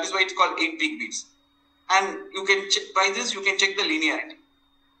why it's called 8-peak beats. And you can check, by this you can check the linearity.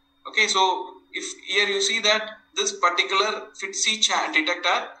 Okay, so if here you see that this particular FitC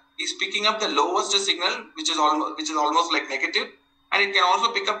detector is picking up the lowest signal, which is almost like negative, and it can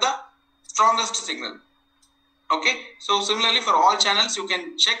also pick up the strongest signal. Okay, so similarly for all channels you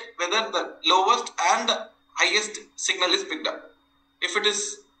can check whether the lowest and the highest signal is picked up. If it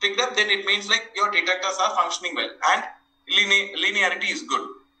is picked up, then it means like your detectors are functioning well and linearity is good.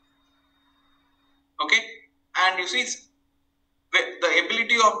 Okay, and you see the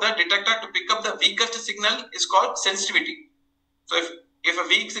ability of the detector to pick up the weakest signal is called sensitivity. So if a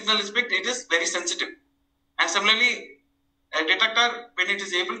weak signal is picked, it is very sensitive. And similarly, a detector, when it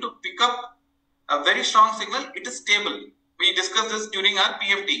is able to pick up a very strong signal, it is stable. We discussed this during our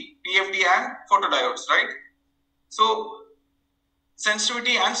PFD and photodiodes, right? So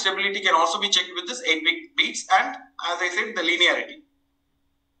sensitivity and stability can also be checked with this 8-peak beats, and as I said, the linearity.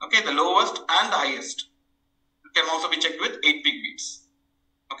 Okay, the lowest and the highest can also be checked with 8-peak beats.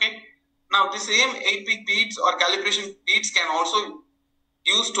 Okay. Now the same 8-peak beats or calibration beats can also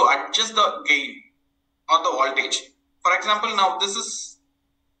use to adjust the gain or the voltage. For example, now this is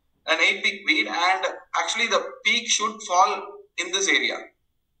an 8-peak beat and actually the peak should fall in this area.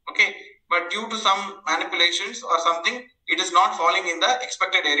 Okay, but due to some manipulations or something, it is not falling in the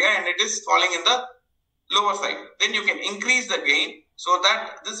expected area and it is falling in the lower side. Then you can increase the gain so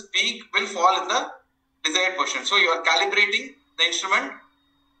that this peak will fall in the desired position. So you are calibrating the instrument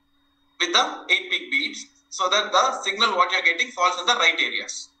with the 8-peak beats so that the signal what you are getting falls in the right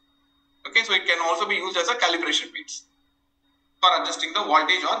areas. Okay, so it can also be used as a calibration beats for adjusting the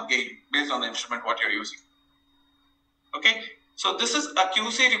voltage or gain based on the instrument what you are using. Okay, so this is a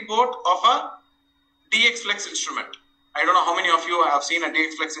QC report of a DX Flex instrument. I don't know how many of you have seen a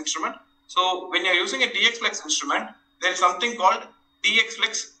DX Flex instrument. So when you are using a DX Flex instrument, there is something called DX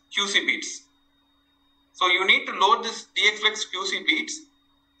Flex QC beats. So you need to load this DX Flex QC beats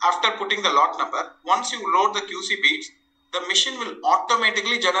after putting the lot number. Once you load the QC beats, the machine will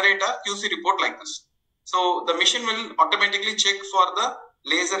automatically generate a QC report like this. So the machine will automatically check for the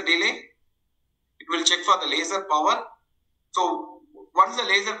laser delay. It will check for the laser power. So once the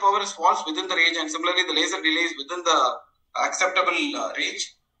laser power falls within the range and similarly the laser delay is within the acceptable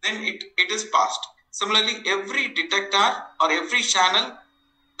range, then it is passed. Similarly, every detector or every channel,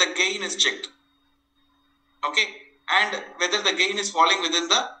 the gain is checked. Okay, and whether the gain is falling within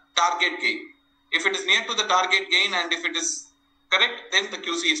the target gain. If it is near to the target gain and if it is correct, then the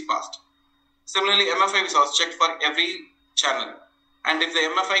QC is passed. Similarly, MFI is also checked for every channel. And if the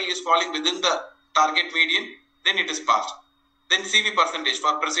MFI is falling within the target median, then it is passed. Then CV percentage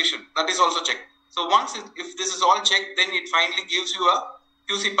for precision, that is also checked. So once if this is all checked, then it finally gives you a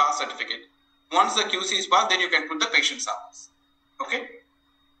QC pass certificate. Once the QC is passed, then you can put the patient samples. Okay.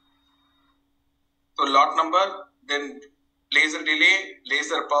 So lot number, then laser delay,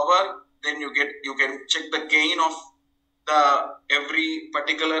 laser power, then you can check the gain of the every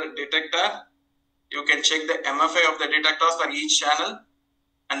particular detector. You can check the MFI of the detectors for each channel,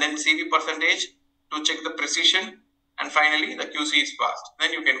 and then CV percentage to check the precision, and finally the QC is passed.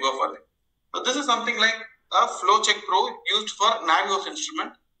 Then you can go further. So this is something like a FlowCheck Pro used for Navios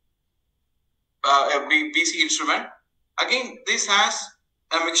instrument, every PC instrument. Again, this has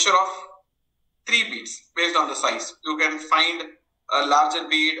a mixture of 3 beads based on the size. You can find a larger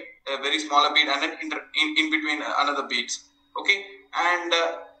bead, a very smaller bead, and then in between another beads. Okay, and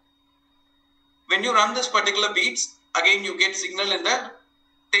when you run this particular beads, again you get signal in the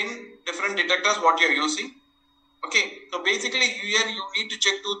 10 different detectors what you are using. Okay, so basically here you need to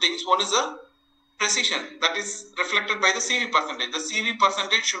check 2 things. One is the precision, that is reflected by the CV percentage. The CV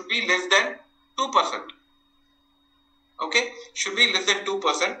percentage should be less than 2%. Okay, should be less than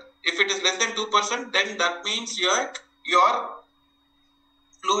 2%. If it is less than 2%, then that means your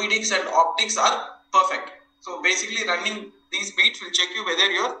fluidics and optics are perfect. So basically running these beads will check you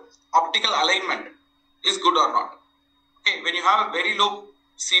whether your optical alignment is good or not. Okay, when you have a very low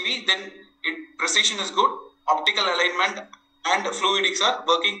CV, then precision is good, optical alignment and fluidics are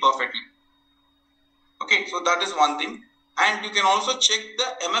working perfectly. Okay, so that is one thing. And you can also check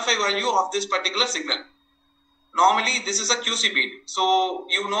the MFI value of this particular signal. Normally this is a QC bead. So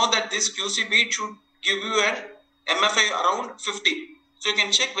you know that this QC bead should give you an MFI around 50. So you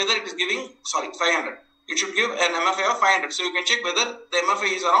can check whether it is giving, 500. It should give an MFI of 500. So you can check whether the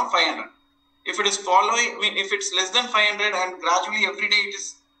MFI is around 500. If it is following, if it's less than 500 and gradually every day it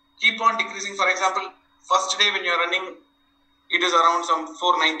is keep on decreasing. For example, first day when you are running, it is around some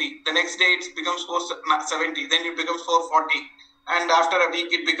 490. The next day it becomes 470. Then it becomes 440. And after a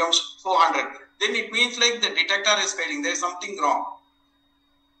week it becomes 400. Then it means like the detector is failing. There is something wrong.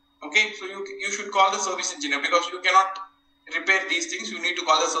 Okay, so you should call the service engineer, because you cannot repair these things. You need to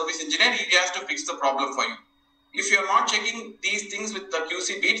call the service engineer. He has to fix the problem for you. If you are not checking these things with the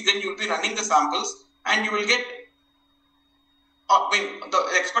QC beads, then you will be running the samples and you will get, the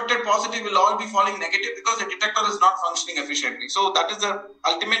expected positive will all be falling negative because the detector is not functioning efficiently. So that is the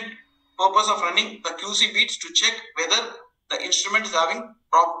ultimate purpose of running the QC beads, to check whether the instrument is having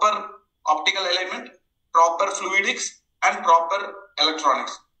proper optical alignment, proper fluidics and proper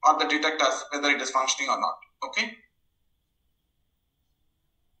electronics, or the detectors, whether it is functioning or not. Okay.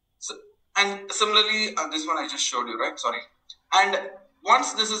 So, and similarly, this one I just showed you, right? Sorry. And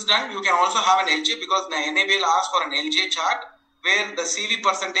once this is done, you can also have an LJ, because the NABL asks for an LJ chart where the CV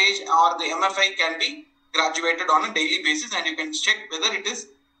percentage or the MFI can be graduated on a daily basis, and you can check whether it is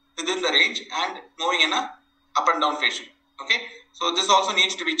within the range and moving in a up and down fashion. Okay, so this also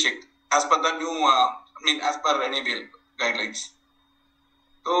needs to be checked as per the new, as per NABL guidelines.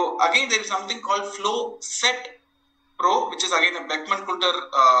 So again, there is something called Flow Set Pro, which is again a Beckman-Coulter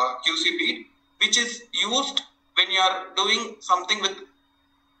QC bead, which is used when you are doing something with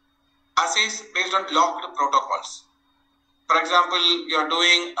assays based on locked protocols. For example, you are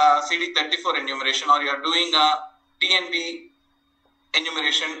doing a CD34 enumeration, or you are doing a TNB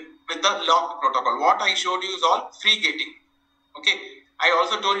enumeration with the locked protocol. What I showed you is all free gating. Okay, I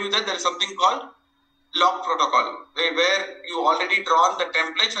also told you that there is something called lock protocol, where you already drawn the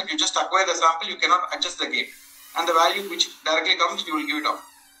templates and you just acquire the sample, you cannot adjust the gate, and the value which directly comes, you will give it off.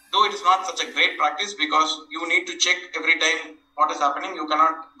 Though it is not such a great practice, because you need to check every time what is happening. You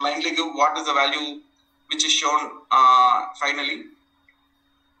cannot blindly give what is the value which is shown finally.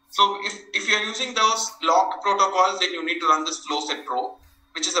 So if you are using those locked protocols, then you need to run this Flow Set Pro,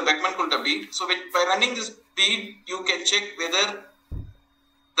 which is a Beckman-Coulter bead. So by running this bead, you can check whether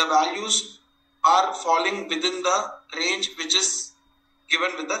the values are falling within the range which is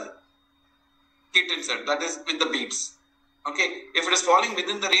given with the kit insert, that is with the beads. Okay, if it is falling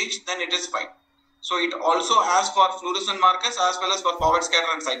within the range, then it is fine. So it also has for fluorescent markers as well as for forward scatter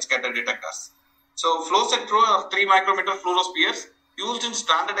and side scatter detectors. So Flow Set Pro are 3 micrometer fluorospheres used in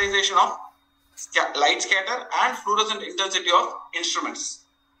standardization of light scatter and fluorescent intensity of instruments.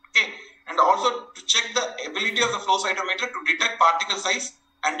 Okay, and also to check the ability of the flow cytometer to detect particle size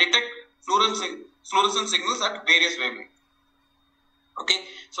and detect fluorescent signals at various wavelengths. Okay,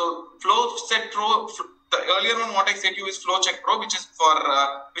 so Flow Set Pro, the earlier one what I said to you is Flow Check Pro, which is for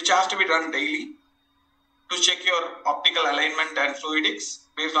which has to be done daily to check your optical alignment and fluidics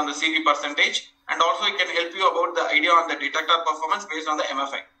based on the CV percentage, and also it can help you about the idea on the detector performance based on the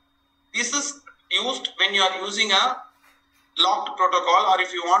MFI. This is used when you are using a locked protocol, or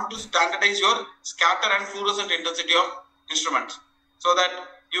if you want to standardize your scatter and fluorescent intensity of instruments, so that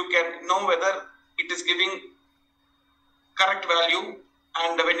you can know whether it is giving correct value.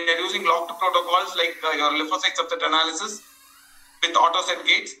 And when you are using locked protocols like your lymphocyte subset analysis with auto set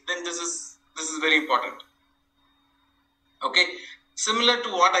gates, then this is very important. Okay, similar to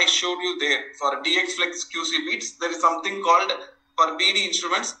what I showed you there for DX Flex QC beads, there is something called for BD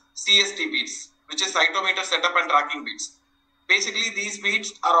instruments CST beads, which is cytometer setup and tracking beads. Basically, these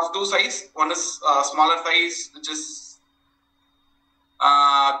beads are of two sizes. One is smaller size, which is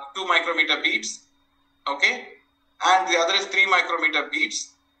 2 micrometer beads. Okay, and the other is 3 micrometer beads.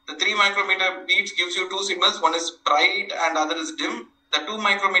 The 3 micrometer beads gives you two signals. One is bright and other is dim. The 2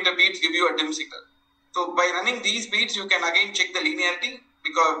 micrometer beads give you a dim signal. So by running these beads, you can again check the linearity,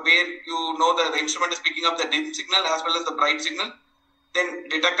 because where you know the instrument is picking up the dim signal as well as the bright signal. Then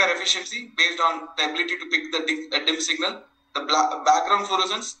detector efficiency based on the ability to pick the dim signal. The background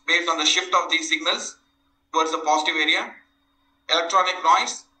fluorescence based on the shift of these signals towards the positive area. Electronic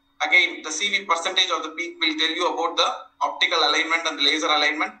noise, again the CV percentage of the peak will tell you about the optical alignment and the laser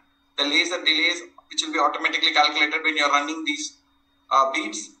alignment. The laser delays, which will be automatically calculated when you are running these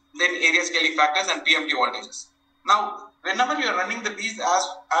beads. Then area scaling factors and PMT voltages. Now, whenever you are running the beads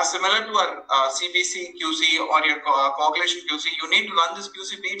as similar to our CBC QC or your coagulation QC, you need to run this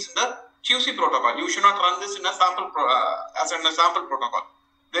QC beads in the QC protocol. You should not run this in a sample as in a sample protocol.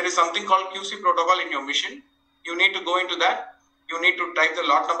 There is something called QC protocol in your machine. You need to go into that. You need to type the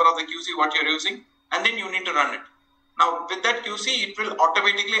lot number of the QC what you are using, and then you need to run it. Now, with that QC, it will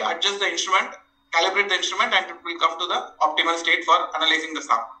automatically adjust the instrument, calibrate the instrument, and it will come to the optimal state for analyzing the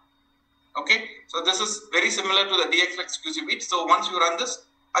sample. Okay, so this is very similar to the DX Flex QC bead. So once you run this,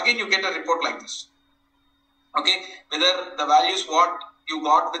 again you get a report like this. Okay, whether the values what you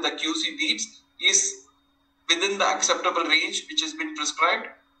got with the QC beads is within the acceptable range which has been prescribed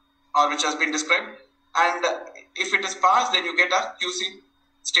or which has been described, and if it is passed, then you get a QC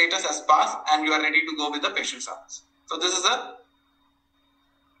status as passed and you are ready to go with the patient samples. So this is a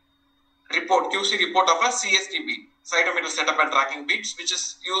report, QC report of a CST bead, cytometer setup and tracking beads, which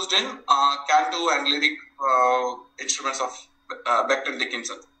is used in Cantu and Lyric instruments of Becton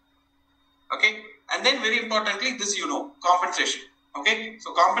Dickinson. Okay, and then very importantly, this compensation. Okay,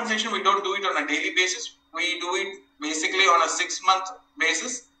 so compensation, we don't do it on a daily basis. We do it basically on a 6-month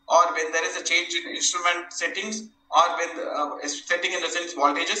basis, or when there is a change in instrument settings, or when setting in the sense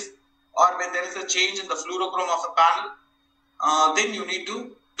voltages, or when there is a change in the fluorochrome of a panel, then you need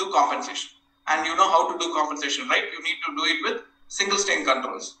to do compensation. And you know how to do compensation, right? You need to do it with single stain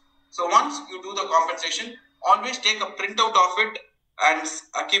controls. So once you do the compensation, always take a printout of it and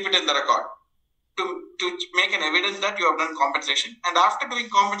keep it in the record to make an evidence that you have done compensation. And after doing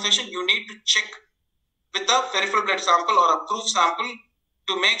compensation, you need to check with a peripheral blood sample or a proof sample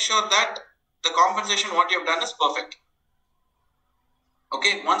to make sure that the compensation what you have done is perfect.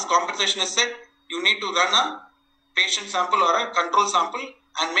 Okay, once compensation is set, you need to run a patient sample or a control sample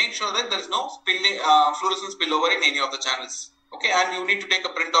and make sure that there is no fluorescence spillover in any of the channels. Okay, and you need to take a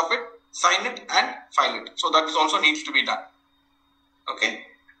print of it, sign it and file it. So that is also needs to be done. Okay.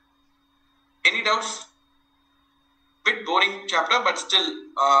 Any doubts? Bit boring chapter, but still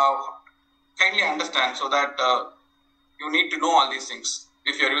kindly understand so that you need to know all these things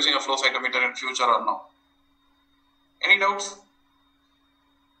if you are using a flow cytometer in future or not. Any doubts?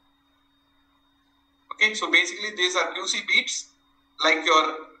 Okay, so basically these are QC beats, like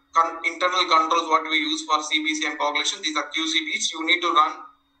your internal controls what we use for CBC and coagulation. These are QC beats. You need to run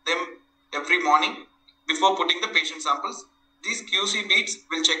them every morning before putting the patient samples. These QC beats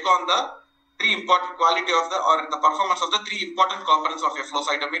will check on the three important quality of the performance of the three important components of your flow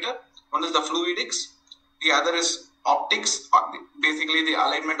cytometer. One is the fluidics, the other is optics, basically the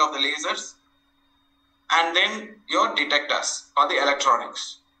alignment of the lasers, and then your detectors or the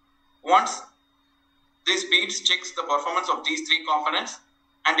electronics. Once this beats checks the performance of these three components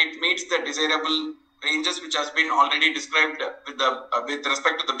and it meets the desirable ranges which has been already described with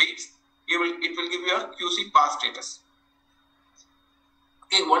respect to the beats, it will give you a QC pass status.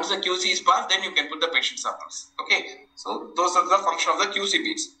 Okay, once the QC is passed, then you can put the patient samples. Okay, so those are the function of the QC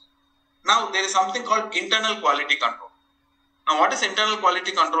beats. Now there is something called internal quality control. Now what is internal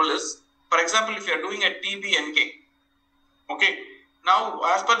quality control is, for example, if you are doing a TB-NK, okay, now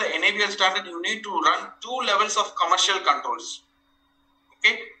as per the NABL standard, you need to run 2 levels of commercial controls,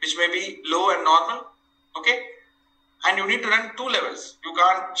 okay, which may be low and normal, okay, and you need to run 2 levels. You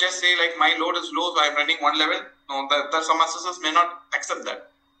can't just say like my load is low, so I am running 1 level. No, some assessors may not accept that.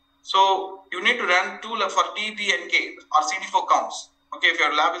 So you need to run 2 levels for TB-NK or CD4 counts. Okay, if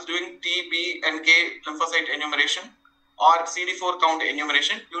your lab is doing TB-NK lymphocyte enumeration or CD4 count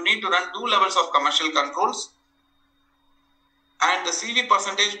enumeration, you need to run 2 levels of commercial controls, and the CV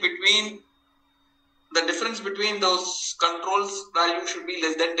percentage between the difference between those controls value should be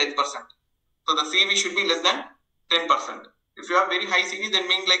less than 10%. So the CV should be less than 10%. If you have very high CV, then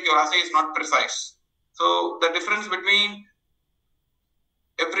means like your assay is not precise. So the difference between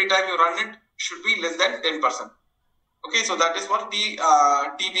every time you run it should be less than 10%. Okay, so that is for the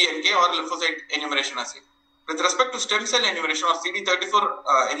TB-NK or lymphocyte enumeration assay. With respect to stem cell enumeration or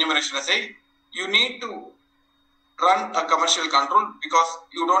CD34 enumeration assay, you need to run a commercial control because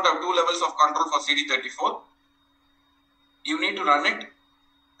you don't have 2 levels of control for CD34. You need to run it,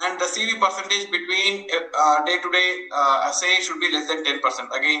 and the CV percentage between day-to-day assay should be less than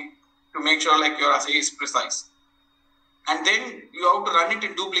 10%. Again, to make sure like your assay is precise. And then you have to run it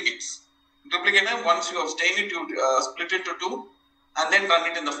in duplicates. Duplicate them, once you have stained it, you split it to 2 and then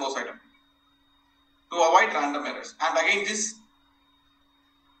run it in the flow cytometer to avoid random errors. And again, this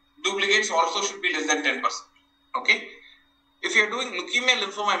duplicates also should be less than 10%. Okay. If you are doing leukemia,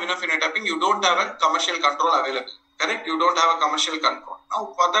 lymphoma, immunophenotyping, you don't have a commercial control available. Correct? You don't have a commercial control.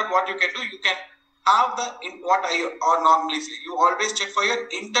 Now, for that, what you can do, you can have what I normally say. You always check for your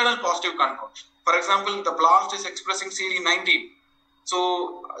internal positive control. For example, the blast is expressing CD19.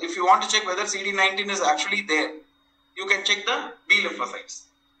 So, if you want to check whether CD19 is actually there, you can check the B lymphocytes.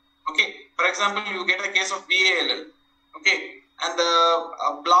 Okay. For example, you get a case of BALL. Okay. And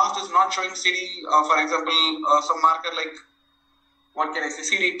the blast is not showing CD, for example, some marker like, what can I say,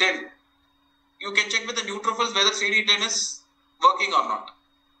 CD10. You can check with the neutrophils whether CD10 is working or not.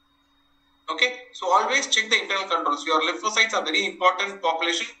 Okay, so always check the internal controls. Your lymphocytes are very important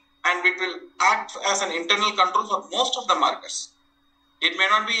population and it will act as an internal control for most of the markers. It may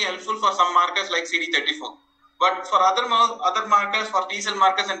not be helpful for some markers like CD34, but for other markers, for T cell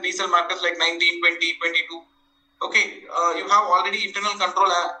markers and B cell markers like 19, 20, 22, okay, you have already internal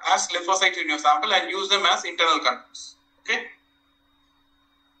control as lymphocytes in your sample and use them as internal controls. Okay.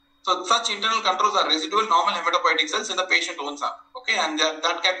 So such internal controls are residual normal hematopoietic cells in the patient own sample. Okay, and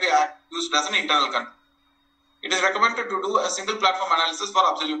that can be used as an internal control. It is recommended to do a single platform analysis for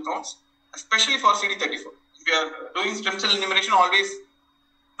absolute counts, especially for CD34. If you are doing stem cell enumeration, always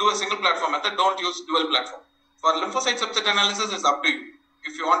do a single platform method. Don't use dual platform. For lymphocyte subset analysis, it's up to you.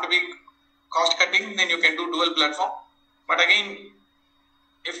 If you want to be cost cutting, then you can do dual platform. But again,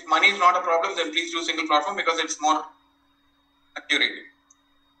 if money is not a problem, then please do single platform because it's more accurate.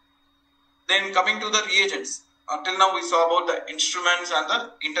 Then coming to the reagents. Until now we saw about the instruments and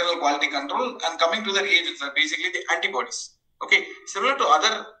the internal quality control, and coming to the reagents are basically the antibodies. Okay, similar to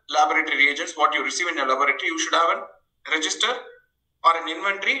other laboratory reagents, what you receive in your laboratory, you should have a register or an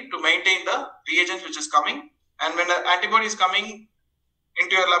inventory to maintain the reagents which is coming. And when the antibody is coming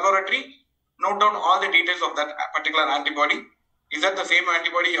into your laboratory, note down all the details of that particular antibody. Is that the same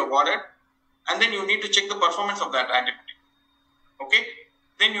antibody you awarded? And then you need to check the performance of that antibody. Okay.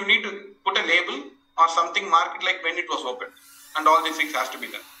 Then you need to put a label or something, mark it like when it was opened, and all these things has to be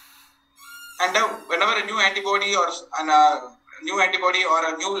done. And whenever a new antibody or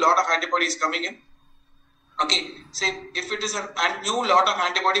a new lot of antibody is coming in, okay, say if it is a new lot of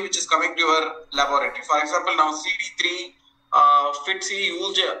antibody which is coming to your laboratory, for example, now CD3 FITC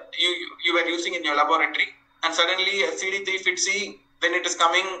you were using in your laboratory, and suddenly a CD3 FITC, then it is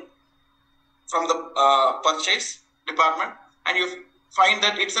coming from the purchase department, and you find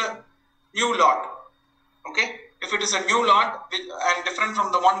that it's a new lot. Okay, if it is a new lot and different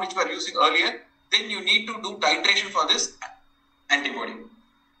from the one which we were using earlier, then you need to do titration for this antibody.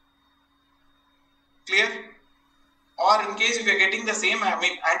 Clear? Or in case if you are getting the same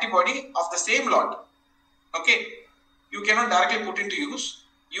antibody of the same lot, okay, you cannot directly put into use.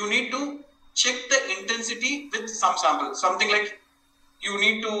 You need to check the intensity with some sample. Something like you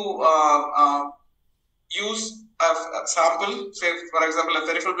need to use a sample, say for example a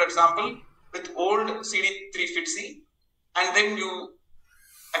peripheral blood sample with old CD3 FITC, and then you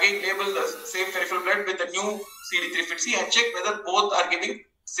again label the same peripheral blood with the new CD3 FITC and check whether both are giving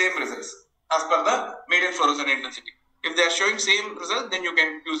same results as per the median fluorescent intensity. If they are showing same result, then you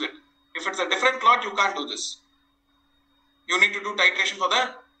can use it. If it's a different lot, you can't do this. You need to do titration for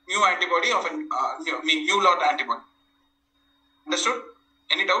the new antibody of a new lot antibody. Understood?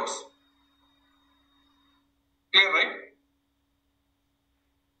 Any doubts? Clear, right?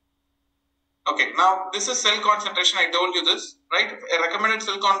 Okay, now this is cell concentration. I told you this, right? A recommended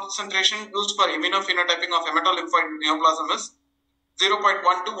cell concentration used for immunophenotyping of hematolymphoid neoplasm is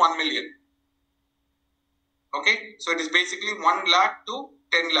 0.1 to 1 million. Okay, so it is basically 1 lakh to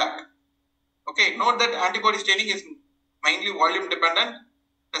 10 lakh. Okay, note that antibody staining is mainly volume dependent.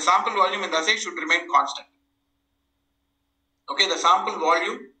 The sample volume in the assay should remain constant. Okay, the sample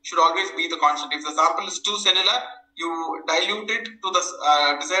volume should always be the constant. If the sample is too cellular, you dilute it to the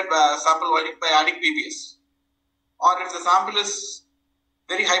desired sample volume by adding PBS. Or if the sample is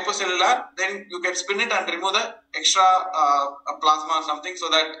very hypocellular, then you can spin it and remove the extra plasma or something so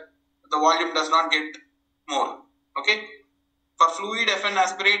that the volume does not get more. Okay. For fluid FN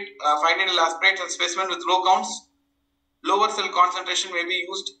aspirate, fine needle aspirates and specimen with low counts, lower cell concentration may be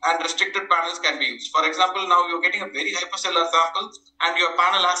used and restricted panels can be used. For example, now you are getting a very hypercellular sample and your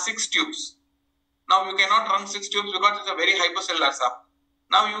panel has 6 tubes. Now you cannot run 6 tubes because it's a very hypercellular sample.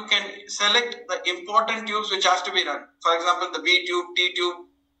 Now you can select the important tubes which has to be run. For example, the B tube, T tube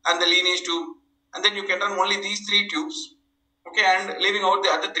and the lineage tube, and then you can run only these 3 tubes, okay, and leaving out the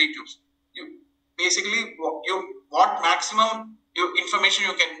other 3 tubes. You basically what maximum information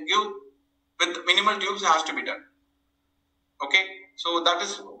you can give with minimal tubes has to be done. Okay, so that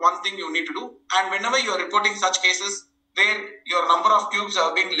is one thing you need to do. And whenever you are reporting such cases where your number of tubes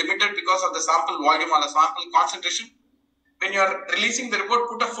are being limited because of the sample volume or the sample concentration, when you are releasing the report,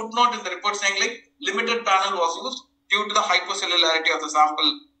 put a footnote in the report saying like limited panel was used due to the hypocellularity of the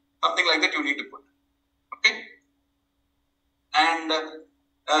sample, something like that you need to put. Okay, and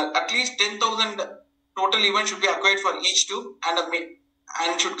at least 10,000 total events should be acquired for each tube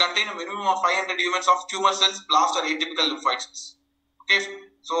and should contain a minimum of 500 events of tumor cells, blast or atypical lymphoid cells. Okay,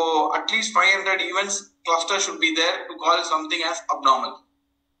 so at least 500 events cluster should be there to call something as abnormal.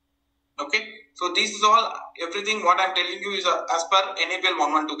 Okay, so this is all, everything what I am telling you is as per NABL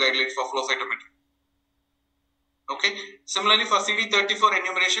 112 guidelines for flow cytometry. Okay, similarly for CD34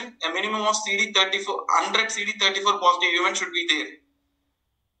 enumeration, a minimum of 100 CD34 positive events should be there,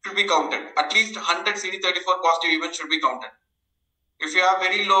 should be counted. At least 100 CD34 positive events should be counted. If you have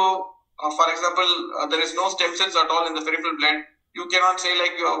very low, for example, there is no stem cells at all in the peripheral blood, you cannot say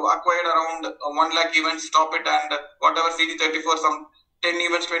like you have acquired around 1 lakh events, stop it, and whatever CD34, some 10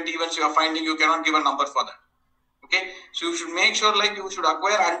 events, 20 events you are finding, you cannot give a number for that. Okay, so you should make sure like you should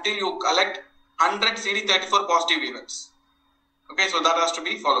acquire until you collect 100 CD34 positive events. Okay, so that has to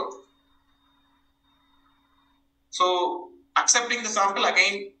be followed. So accepting the sample,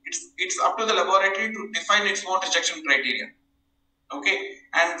 again, it's up to the laboratory to define its own rejection criteria. Okay,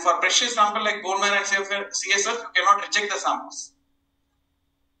 and for precious sample like bone marrow and CSF, you cannot reject the samples,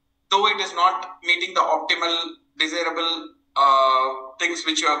 though it is not meeting the optimal desirable things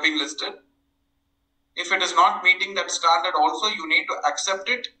which you have been listed. If it is not meeting that standard also, you need to accept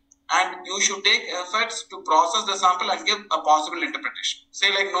it, and you should take efforts to process the sample and give a possible interpretation.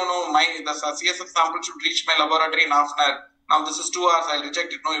 Say like, no, the CSF sample should reach my laboratory in half an hour. Now this is 2 hours, I'll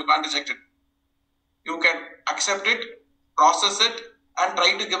reject it. No, you can't reject it. You can accept it, process it, and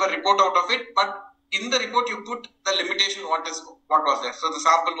try to give a report out of it, but in the report you put the limitation what was there. So the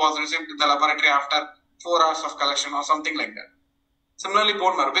sample was received in the laboratory after 4 hours of collection or something like that. Similarly,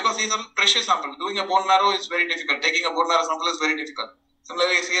 bone marrow, because these are precious samples. Doing a bone marrow is very difficult. Taking a bone marrow sample is very difficult.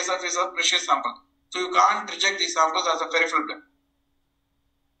 Similarly, CSF is a precious sample. So you can't reject these samples as a peripheral blood.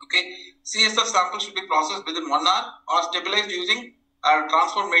 Okay, CSF samples should be processed within 1 hour or stabilized using a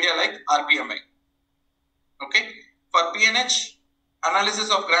transport media like RPMI. Okay, for PNH, analysis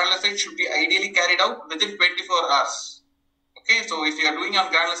of granulocytes should be ideally carried out within 24 hours. Okay, so if you are doing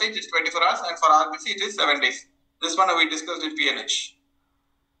on granulocytes, it's 24 hours, and for RBC, it is 7 days. This one we discussed in PNH.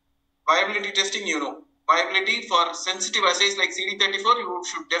 Viability testing, viability for sensitive assays like CD34, you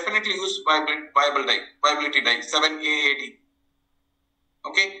should definitely use viability dye, 7AAD.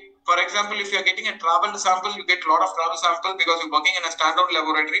 Okay, for example, if you are getting a traveled sample, you get a lot of travel sample because you're working in a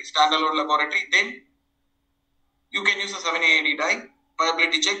standalone laboratory, then you can use a 7AAD dye,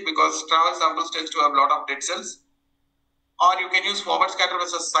 viability check, because travel samples tends to have a lot of dead cells. Or you can use forward scatter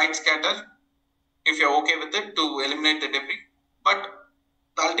versus side scatter if you're okay with it to eliminate the debris. But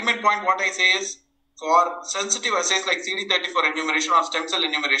the ultimate point what I say is, for sensitive assays like CD34 enumeration or stem cell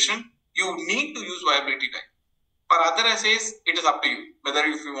enumeration, you need to use viability dye. For other assays, it is up to you whether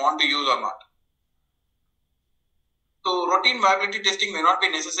if you want to use or not. So routine viability testing may not be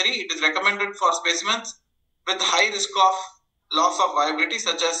necessary. It is recommended for specimens with high risk of loss of viability,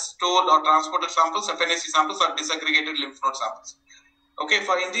 such as stored or transported samples, FNAC samples, or disaggregated lymph node samples. Okay,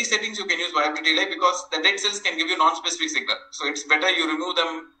 for in these settings you can use viability dye because the dead cells can give you non-specific signal. So it's better you remove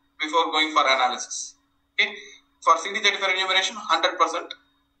them before going for analysis. Okay, for CD34 enumeration, 100%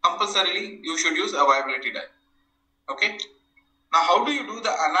 compulsorily you should use a viability dye. Okay, now how do you do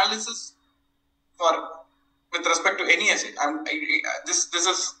the analysis with respect to any assay? This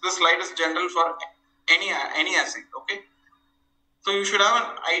slide is general for any assay. Okay, so you should have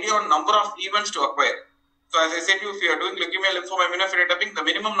an idea on number of events to acquire. So as I said to you, if you are doing leukemia, lymphoma, immunophenotyping, the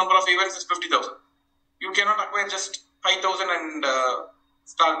minimum number of events is 50,000. You cannot acquire just 5,000 and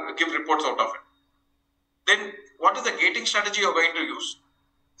give reports out of it. Then what is the gating strategy you are going to use?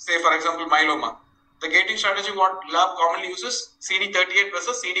 Say for example myeloma. The gating strategy what lab commonly uses CD38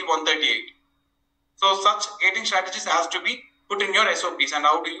 versus CD138. So such gating strategies has to be put in your SOPs, and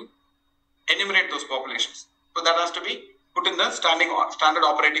how do you enumerate those populations? So that has to be put in the standard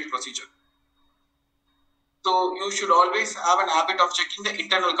operating procedure. So you should always have an habit of checking the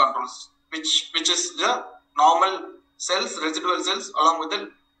internal controls, which is the normal cells, residual cells along with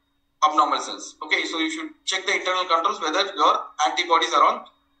the abnormal cells. Okay, so you should check the internal controls whether your antibodies are all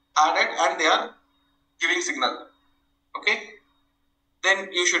added and they are giving signal. Okay, then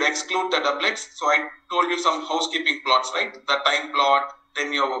you should exclude the doublets. So I told you some housekeeping plots, right? The time plot,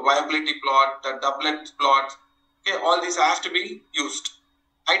 then your viability plot, the doublet plot. Okay, all these has to be used.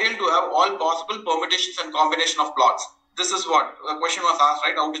 Ideal to have all possible permutations and combination of plots. This is what the question was asked,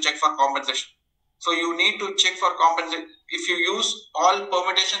 right? How to check for compensation. So you need to check for compensation. If you use all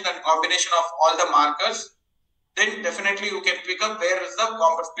permutations and combination of all the markers, then definitely you can pick up where is the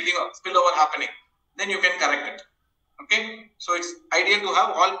spillover happening. Then you can correct it. Okay, so it's ideal to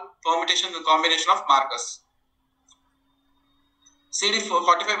have all permutations and combination of markers.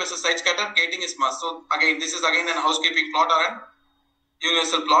 CD45 versus side scatter, gating is must. So again, this is again an housekeeping plot or an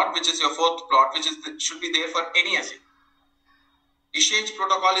universal plot, which is your fourth plot, which should be there for any assay. Ishage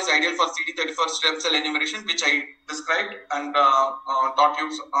protocol is ideal for CD34 stem cell enumeration, which I described and taught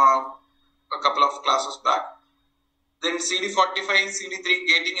you a couple of classes back. Then CD45, CD3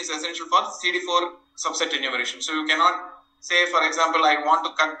 gating is essential for CD4 subset enumeration. So you cannot say, for example, I want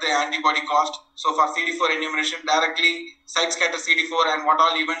to cut the antibody cost. So for CD4 enumeration, directly side scatter CD4 and what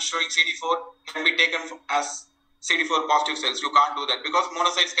all events showing CD4 can be taken as CD4 positive cells. You can't do that because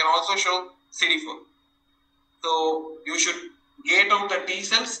monocytes can also show CD4. So you should gate out the T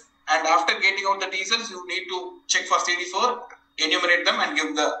cells, and after gating out the T cells, you need to check for CD4, enumerate them and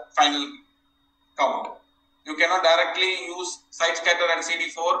give the final count. You cannot directly use side scatter and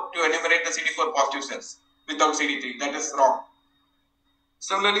CD4 to enumerate the CD4 positive cells without CD3. That is wrong.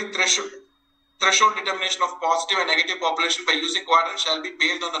 Similarly, threshold determination of positive and negative population by using quadrant shall be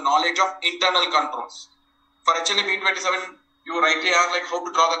based on the knowledge of internal controls. For HLA-B27, you rightly asked like how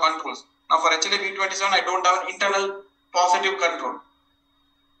to draw the controls. Now for HLA-B27, I don't have an internal positive control.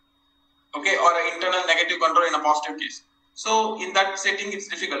 Okay, or an internal negative control in a positive case. So in that setting, it's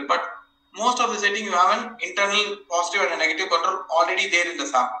difficult. But most of the setting, you have an internal positive and a negative control already there in the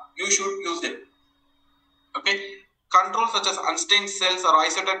sample. You should use them. Okay, controls such as unstained cells or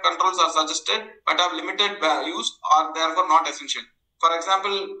isolated controls are suggested, but have limited use or therefore not essential. For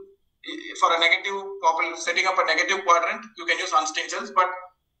example, for a negative setting up a negative quadrant, you can use unstained cells, but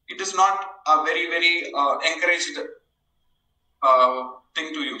it is not a very encouraged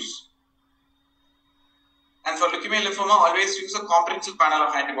thing to use. And for leukemia lymphoma, always use a comprehensive panel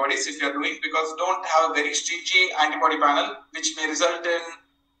of antibodies if you are doing, because don't have a very stringy antibody panel which may result in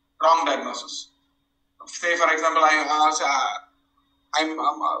wrong diagnosis. Say for example, I'm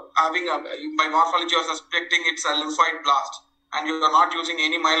having by morphology you're suspecting it's a lymphoid blast and you are not using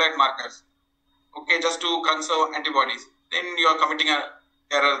any myeloid markers, okay, just to conserve antibodies, then you are committing an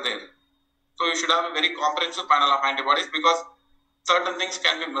error there. So you should have a very comprehensive panel of antibodies, because certain things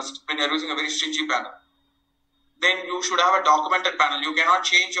can be missed when you are using a very stringy panel. Then you should have a documented panel. You cannot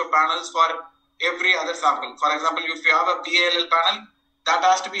change your panels for every other sample. For example, if you have a BALL panel, that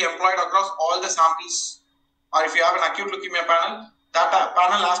has to be employed across all the samples. Or if you have an acute leukemia panel, that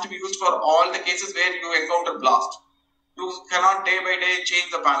panel has to be used for all the cases where you encounter blast. You cannot day by day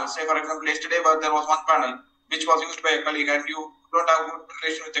change the panel. Say for example, yesterday there was one panel which was used by a colleague and you don't have a good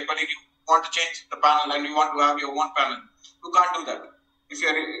relation with a colleague, you want to change the panel and you want to have your own panel. You can't do that. If you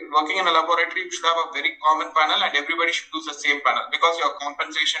are working in a laboratory, you should have a very common panel and everybody should use the same panel, because your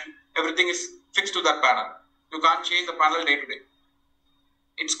compensation, everything is fixed to that panel. You can't change the panel day to day.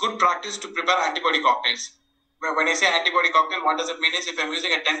 It's good practice to prepare antibody cocktails. When I say antibody cocktail, what does it mean is if I'm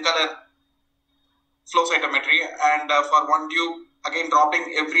using a 10-color flow cytometry and for one tube, again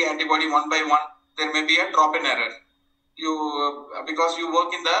dropping every antibody one by one, there may be a drop-in error. Because you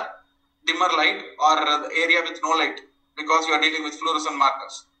work in the dimmer light or the area with no light, because you are dealing with fluorescent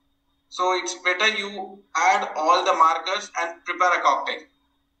markers. So it's better you add all the markers and prepare a cocktail.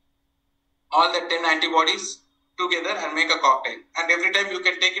 All the 10 antibodies together and make a cocktail. And every time you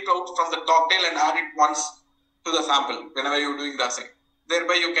can take it out from the cocktail and add it once to the sample whenever you're doing the assay.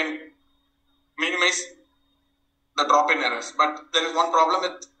 Thereby you can minimize the drop-in errors. But there is one problem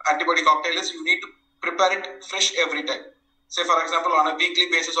with antibody cocktail is you need to prepare it fresh every time. Say for example, on a weekly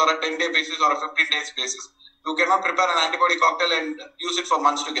basis or a 10-day basis or a 15 days basis. You cannot prepare an antibody cocktail and use it for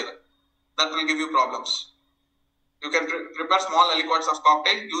months together. That will give you problems. You can prepare small aliquots of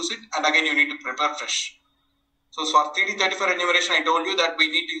cocktail, use it, and again you need to prepare fresh. So for CD34 enumeration, I told you that we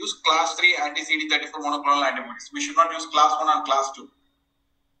need to use class 3 anti-CD34 monoclonal antibodies. We should not use class 1 and class 2.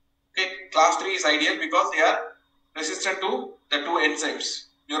 Okay, class 3 is ideal because they are resistant to the two enzymes,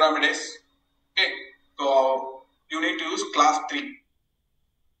 neuraminidase. Okay, so you need to use class 3.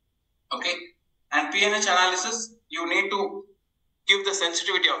 Okay. And PNH analysis, you need to give the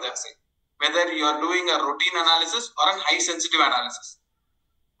sensitivity of the assay, whether you are doing a routine analysis or a high sensitive analysis.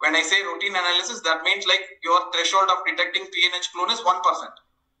 When I say routine analysis, that means like your threshold of detecting PNH clone is 1%.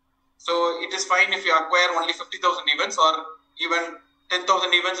 So it is fine if you acquire only 50,000 events, or even 10,000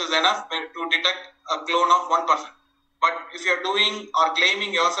 events is enough to detect a clone of 1%. But if you are doing or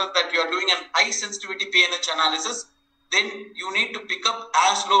claiming yourself that you are doing an high sensitivity PNH analysis, then you need to pick up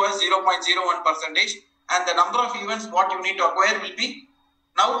as low as 0.01%, and the number of events what you need to acquire will be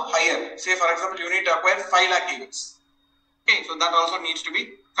now higher. Say for example, you need to acquire 5 lakh events. Okay, so that also needs to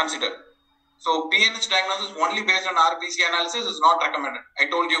be considered. So PNH diagnosis only based on RBC analysis is not recommended. I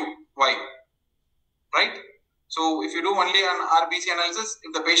told you why, right? So if you do only an RBC analysis,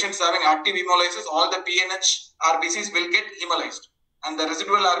 if the patient is having active hemolysis, all the PNH RBCs will get hemolyzed, and the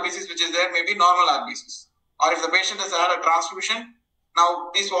residual RBCs which is there may be normal RBCs. Or if the patient has had a transfusion, now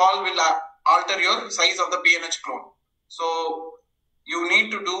this all will alter your size of the PNH clone. So you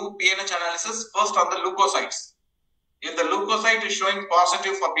need to do PNH analysis first on the leukocytes. If the leukocyte is showing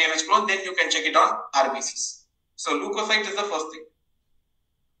positive for PNH clone, then you can check it on RBCs. So leukocyte is the first thing.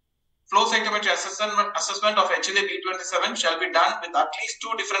 Flow cytometry assessment of HLA-B27 shall be done with at least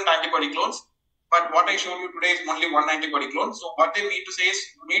 2 different antibody clones. But what I showed you today is only one antibody clone. So what I need to say is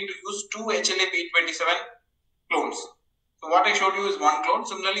you need to use 2 HLA-B27 clones. So what I showed you is one clone.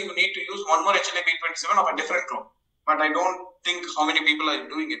 Similarly, you need to use one more HLA-B27 of a different clone. But I don't think how many people are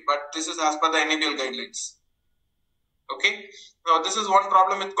doing it. But this is as per the NABL guidelines. Okay. So this is one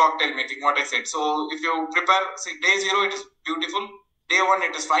problem with cocktail making, what I said. So if you prepare, say day 0, it is beautiful. Day 1,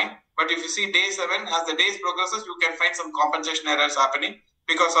 it is fine. But if you see day 7, as the days progresses, you can find some compensation errors happening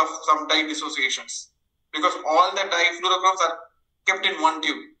because of some dye dissociations. Because all the difluorochromes are kept in one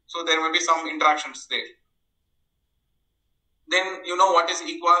tube. So there may be some interactions there. Then you know what is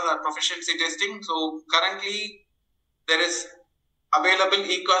EQUAS or proficiency testing. So currently there is available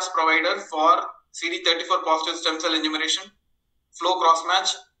EQUAS provider for CD34 positive stem cell enumeration, flow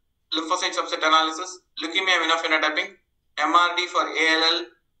cross-match, lymphocyte subset analysis, leukemia immunophenotyping, MRD for ALL,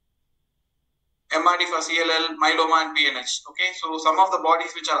 MRD for CLL, myeloma and PNH. Okay, so some of the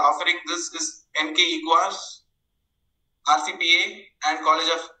bodies which are offering this is NK EQUAS, RCPA and College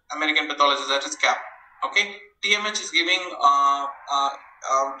of American Pathology, that is CAP. Okay, TMH is giving,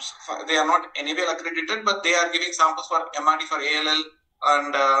 they are not anywhere accredited, but they are giving samples for MRD, for ALL,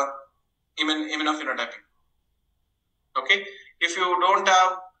 and immunophenotyping. Okay, if you don't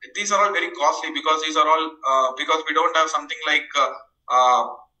have, these are all very costly, because these are all because we don't have something like a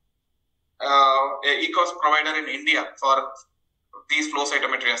ECOS provider in India for these flow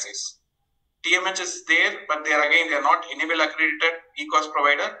cytometry assays. TMH is there, but they are not enable accredited ECOS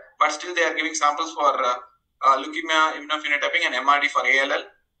provider, but still they are giving samples for leukemia, immunophenotyping, and MRD for ALL.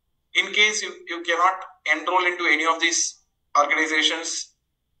 In case you cannot enroll into any of these organizations,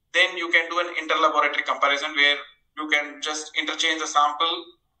 then you can do an interlaboratory comparison where you can just interchange the sample,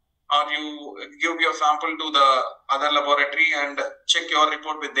 or you give your sample to the other laboratory and check your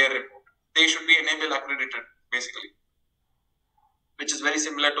report with their report. They should be enable accredited, basically, which is very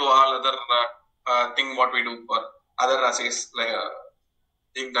similar to all other thing what we do for other assays like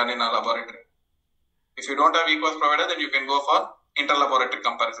being done in a laboratory. If you don't have ECOS provider, then you can go for interlaboratory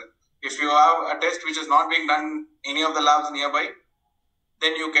comparison. If you have a test which is not being done in any of the labs nearby,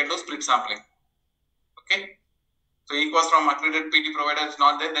 then you can do split sampling. Okay. So ECOS from accredited PT provider is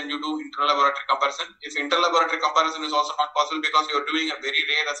not there, then you do interlaboratory comparison. If interlaboratory comparison is also not possible because you are doing a very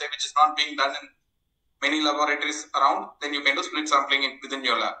rare assay which is not being done in many laboratories around, then you can do split sampling within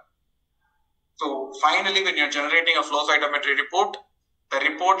your lab. So finally, when you are generating a flow cytometry report, the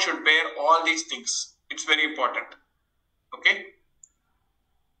report should bear all these things. It's very important. Okay.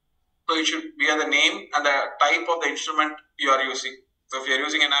 So it should bear the name and the type of the instrument you are using. So if you are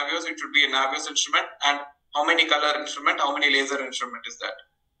using an Navios, it should be a Navios instrument, and how many color instrument, how many laser instrument is that.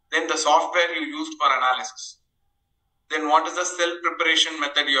 Then the software you used for analysis. Then what is the cell preparation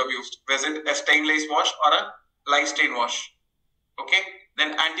method you have used? Was it a stainless wash or a light stain wash? Okay.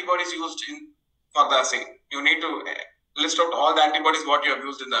 Then antibodies used for the assay. You need to list out all the antibodies what you have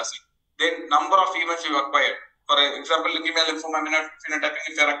used in the assay. Then number of events you acquired. For example, leukemia, lymphoma, immunophenotyping,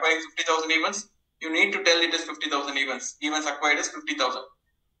 if you are acquiring 50,000 events, you need to tell it is 50,000 events. Events acquired is 50,000.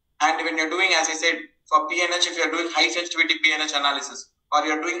 And when you are doing, as I said, for PNH, if you are doing high sensitivity PNH analysis, or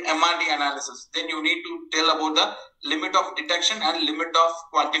you are doing MRD analysis, then you need to tell about the limit of detection and limit of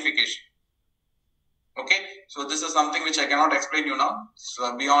quantification. Okay, so this is something which I cannot explain you now.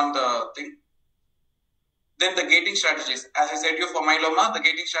 So beyond the thing. Then the gating strategies. As I said you, for myeloma, the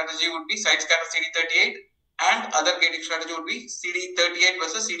gating strategy would be side scatter CD38, and other gating strategy would be CD38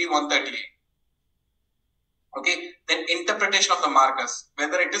 versus CD138. Okay, then interpretation of the markers,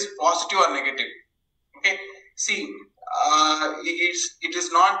 whether it is positive or negative. Okay, see, it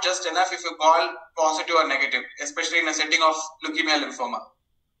is not just enough if you call positive or negative, especially in a setting of leukemia, lymphoma.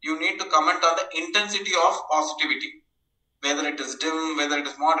 You need to comment on the intensity of positivity, whether it is dim, whether it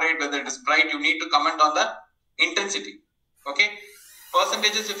is moderate, whether it is bright. You need to comment on the intensity. Okay,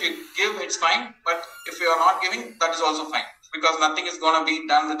 percentages if you give, it's fine, but if you are not giving, that is also fine, because nothing is going to be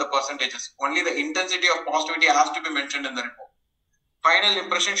done with the percentages. Only the intensity of positivity has to be mentioned in the report. Final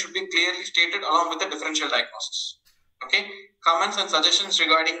impression should be clearly stated along with the differential diagnosis. Okay, comments and suggestions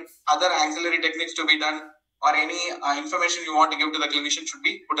regarding other auxiliary techniques to be done, or any information you want to give to the clinician should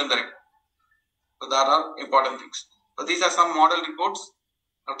be put in the report. So that are important things. So these are some model reports.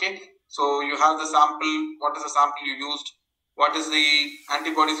 Okay, so you have the sample, what is the sample you used, what is the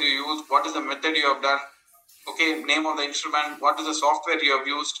antibodies you used, what is the method you have done, okay, name of the instrument, what is the software you have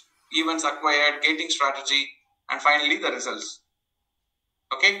used, events acquired, gating strategy, and finally the results.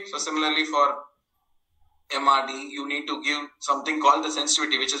 Okay, so similarly for MRD, you need to give something called the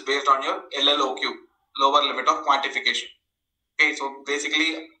sensitivity, which is based on your LLOQ, lower limit of quantification. Okay, so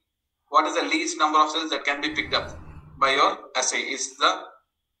basically, what is the least number of cells that can be picked up by your assay is the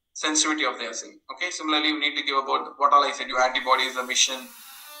sensitivity of the assay. Okay, similarly, you need to give about what all I said, your antibodies, the mission,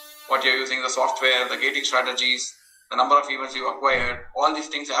 what you're using, the software, the gating strategies, the number of events you acquired, all these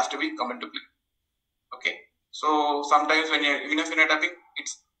things have to be come into play. Okay, so sometimes when you're immunophenotyping,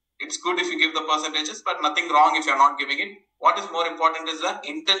 it's good if you give the percentages, but nothing wrong if you're not giving it. What is more important is the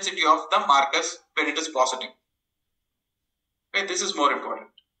intensity of the markers when it is positive. Okay, this is more important.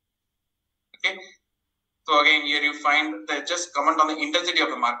 Okay, so again here you find that just comment on the intensity of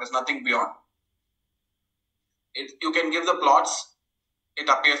the markers, nothing beyond. You can give the plots, it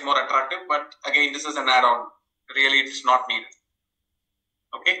appears more attractive, but again this is an add-on. Really, it's not needed.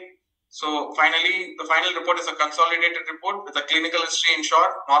 Okay. So finally, the final report is a consolidated report with a clinical history in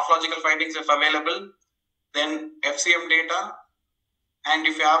short, morphological findings if available, then FCM data, and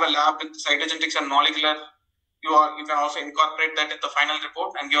if you have a lab with cytogenetics and molecular, you can also incorporate that in the final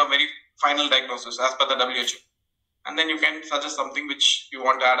report and give a very final diagnosis as per the WHO. And then you can suggest something which you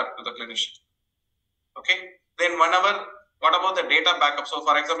want to add up to the clinician. Okay. Then whenever What about the data backup? So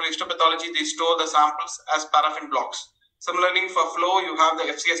for example, histopathology, they store the samples as paraffin blocks. Similarly, for flow, you have the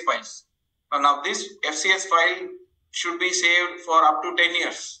FCS files. Now this FCS file should be saved for up to 10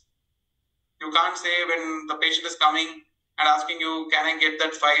 years. You can't say when the patient is coming and asking you, can I get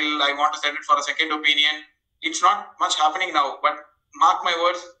that file? I want to send it for a second opinion. It's not much happening now, but mark my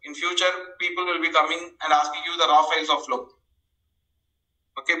words, in future, people will be coming and asking you the raw files of flow.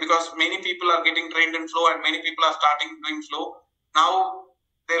 Okay, because many people are getting trained in flow and many people are starting doing flow. Now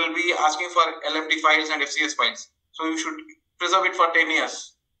they will be asking for LMD files and FCS files. So you should preserve it for 10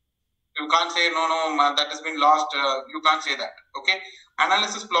 years. You can't say, no, that has been lost. You can't say that. Okay.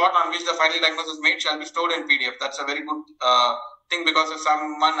 Analysis plot on which the final diagnosis is made shall be stored in PDF. That's a very good thing, because if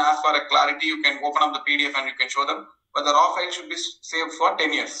someone asks for a clarity, you can open up the PDF and you can show them. But the raw file should be saved for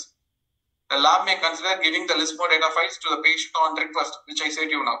 10 years. The lab may consider giving the list more data files to the patient on request, which I said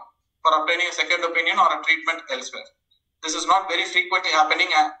to you now, for obtaining a second opinion or a treatment elsewhere. This is not very frequently happening,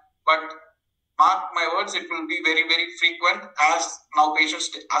 but mark my words, it will be very, very frequent, as now patients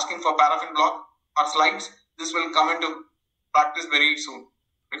asking for paraffin block or slides. This will come into practice very soon,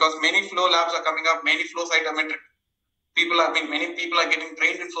 because many flow labs are coming up, many flow cytometry many people are getting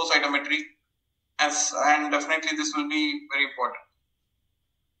trained in flow cytometry, and definitely this will be very important.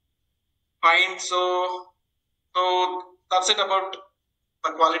 Fine, so that's it about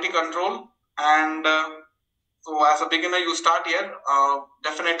the quality control. And so as a beginner, you start here.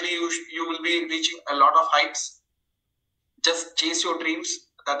 Definitely you will be reaching a lot of heights. Just chase your dreams.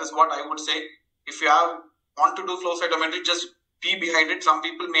 That is what I would say. If you want to do flow cytometry, just be behind it. Some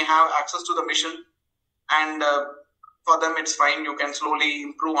people may have access to the mission, and for them it's fine. You can slowly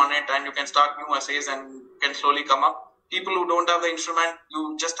improve on it, and you can start new assays and can slowly come up. People who don't have the instrument,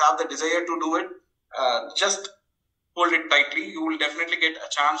 you just have the desire to do it, just hold it tightly. You will definitely get a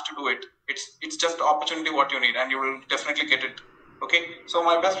chance to do it. It's just opportunity what you need, and you will definitely get it. Okay, so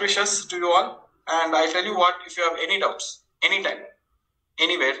my best wishes to you all, and I tell you what, if you have any doubts, anytime,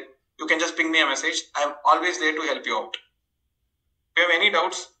 anywhere, you can just ping me a message. I'm always there to help you out. If you have any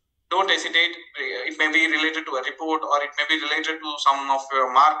doubts, don't hesitate. It may be related to a report, or it may be related to some of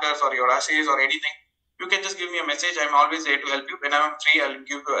your markers or your assays or anything. You can just give me a message. I'm always there to help you. When I'm free, I'll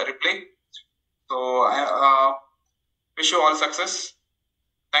give you a reply. So I wish you all success.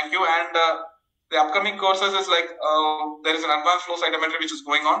 Thank you. And the upcoming courses is like, there is an advanced flow cytometry which is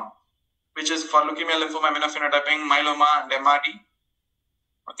going on, which is for leukemia, lymphoma, immunophenotyping, myeloma, and MRD.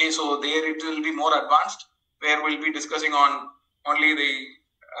 Okay, so there it will be more advanced, where we'll be discussing on only the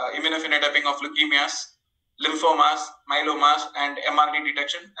immunophenotyping of leukemias, lymphomas, myelomas, and MRD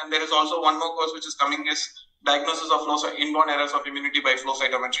detection. And there is also one more course which is coming, is diagnosis of inborn errors of immunity by flow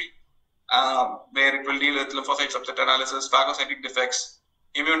cytometry, where it will deal with lymphocyte subset analysis, phagocytic defects,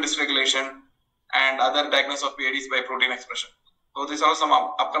 immune dysregulation, and other diagnosis of PIDs by protein expression. So these are some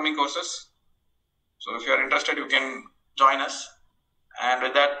upcoming courses. So if you are interested, you can join us. And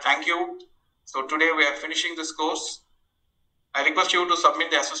with that, thank you. So today we are finishing this course. I request you to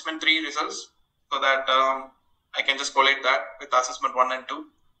submit the assessment 3 results, so that I can just collate that with assessment 1 and 2.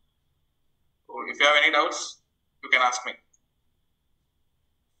 So if you have any doubts, you can ask me.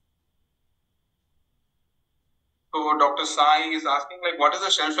 So Dr. Sai is asking, like, what is the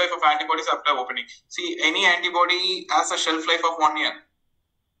shelf life of antibodies after opening? See, any antibody has a shelf life of 1 year.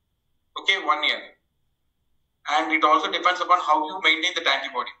 Okay, 1 year. And it also depends upon how you maintain that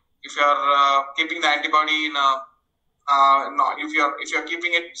antibody. If you are keeping the antibody in a if you're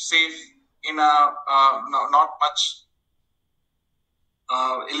keeping it safe in a not much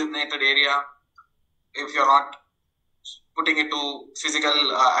eliminated area, if you're not putting it to physical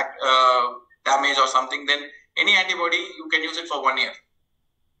damage or something, then any antibody you can use it for 1 year.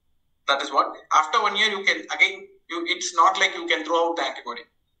 That is what. After 1 year, you can again. It's not like you can throw out the antibody.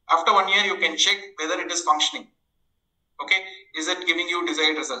 After 1 year, you can check whether it is functioning. Okay, is it giving you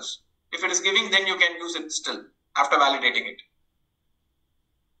desired results? If it is giving, then you can use it still after validating it.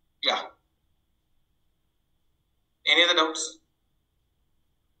 Yeah. Any other doubts?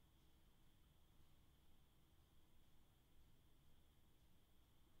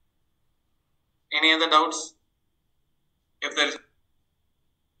 Any other doubts? If there is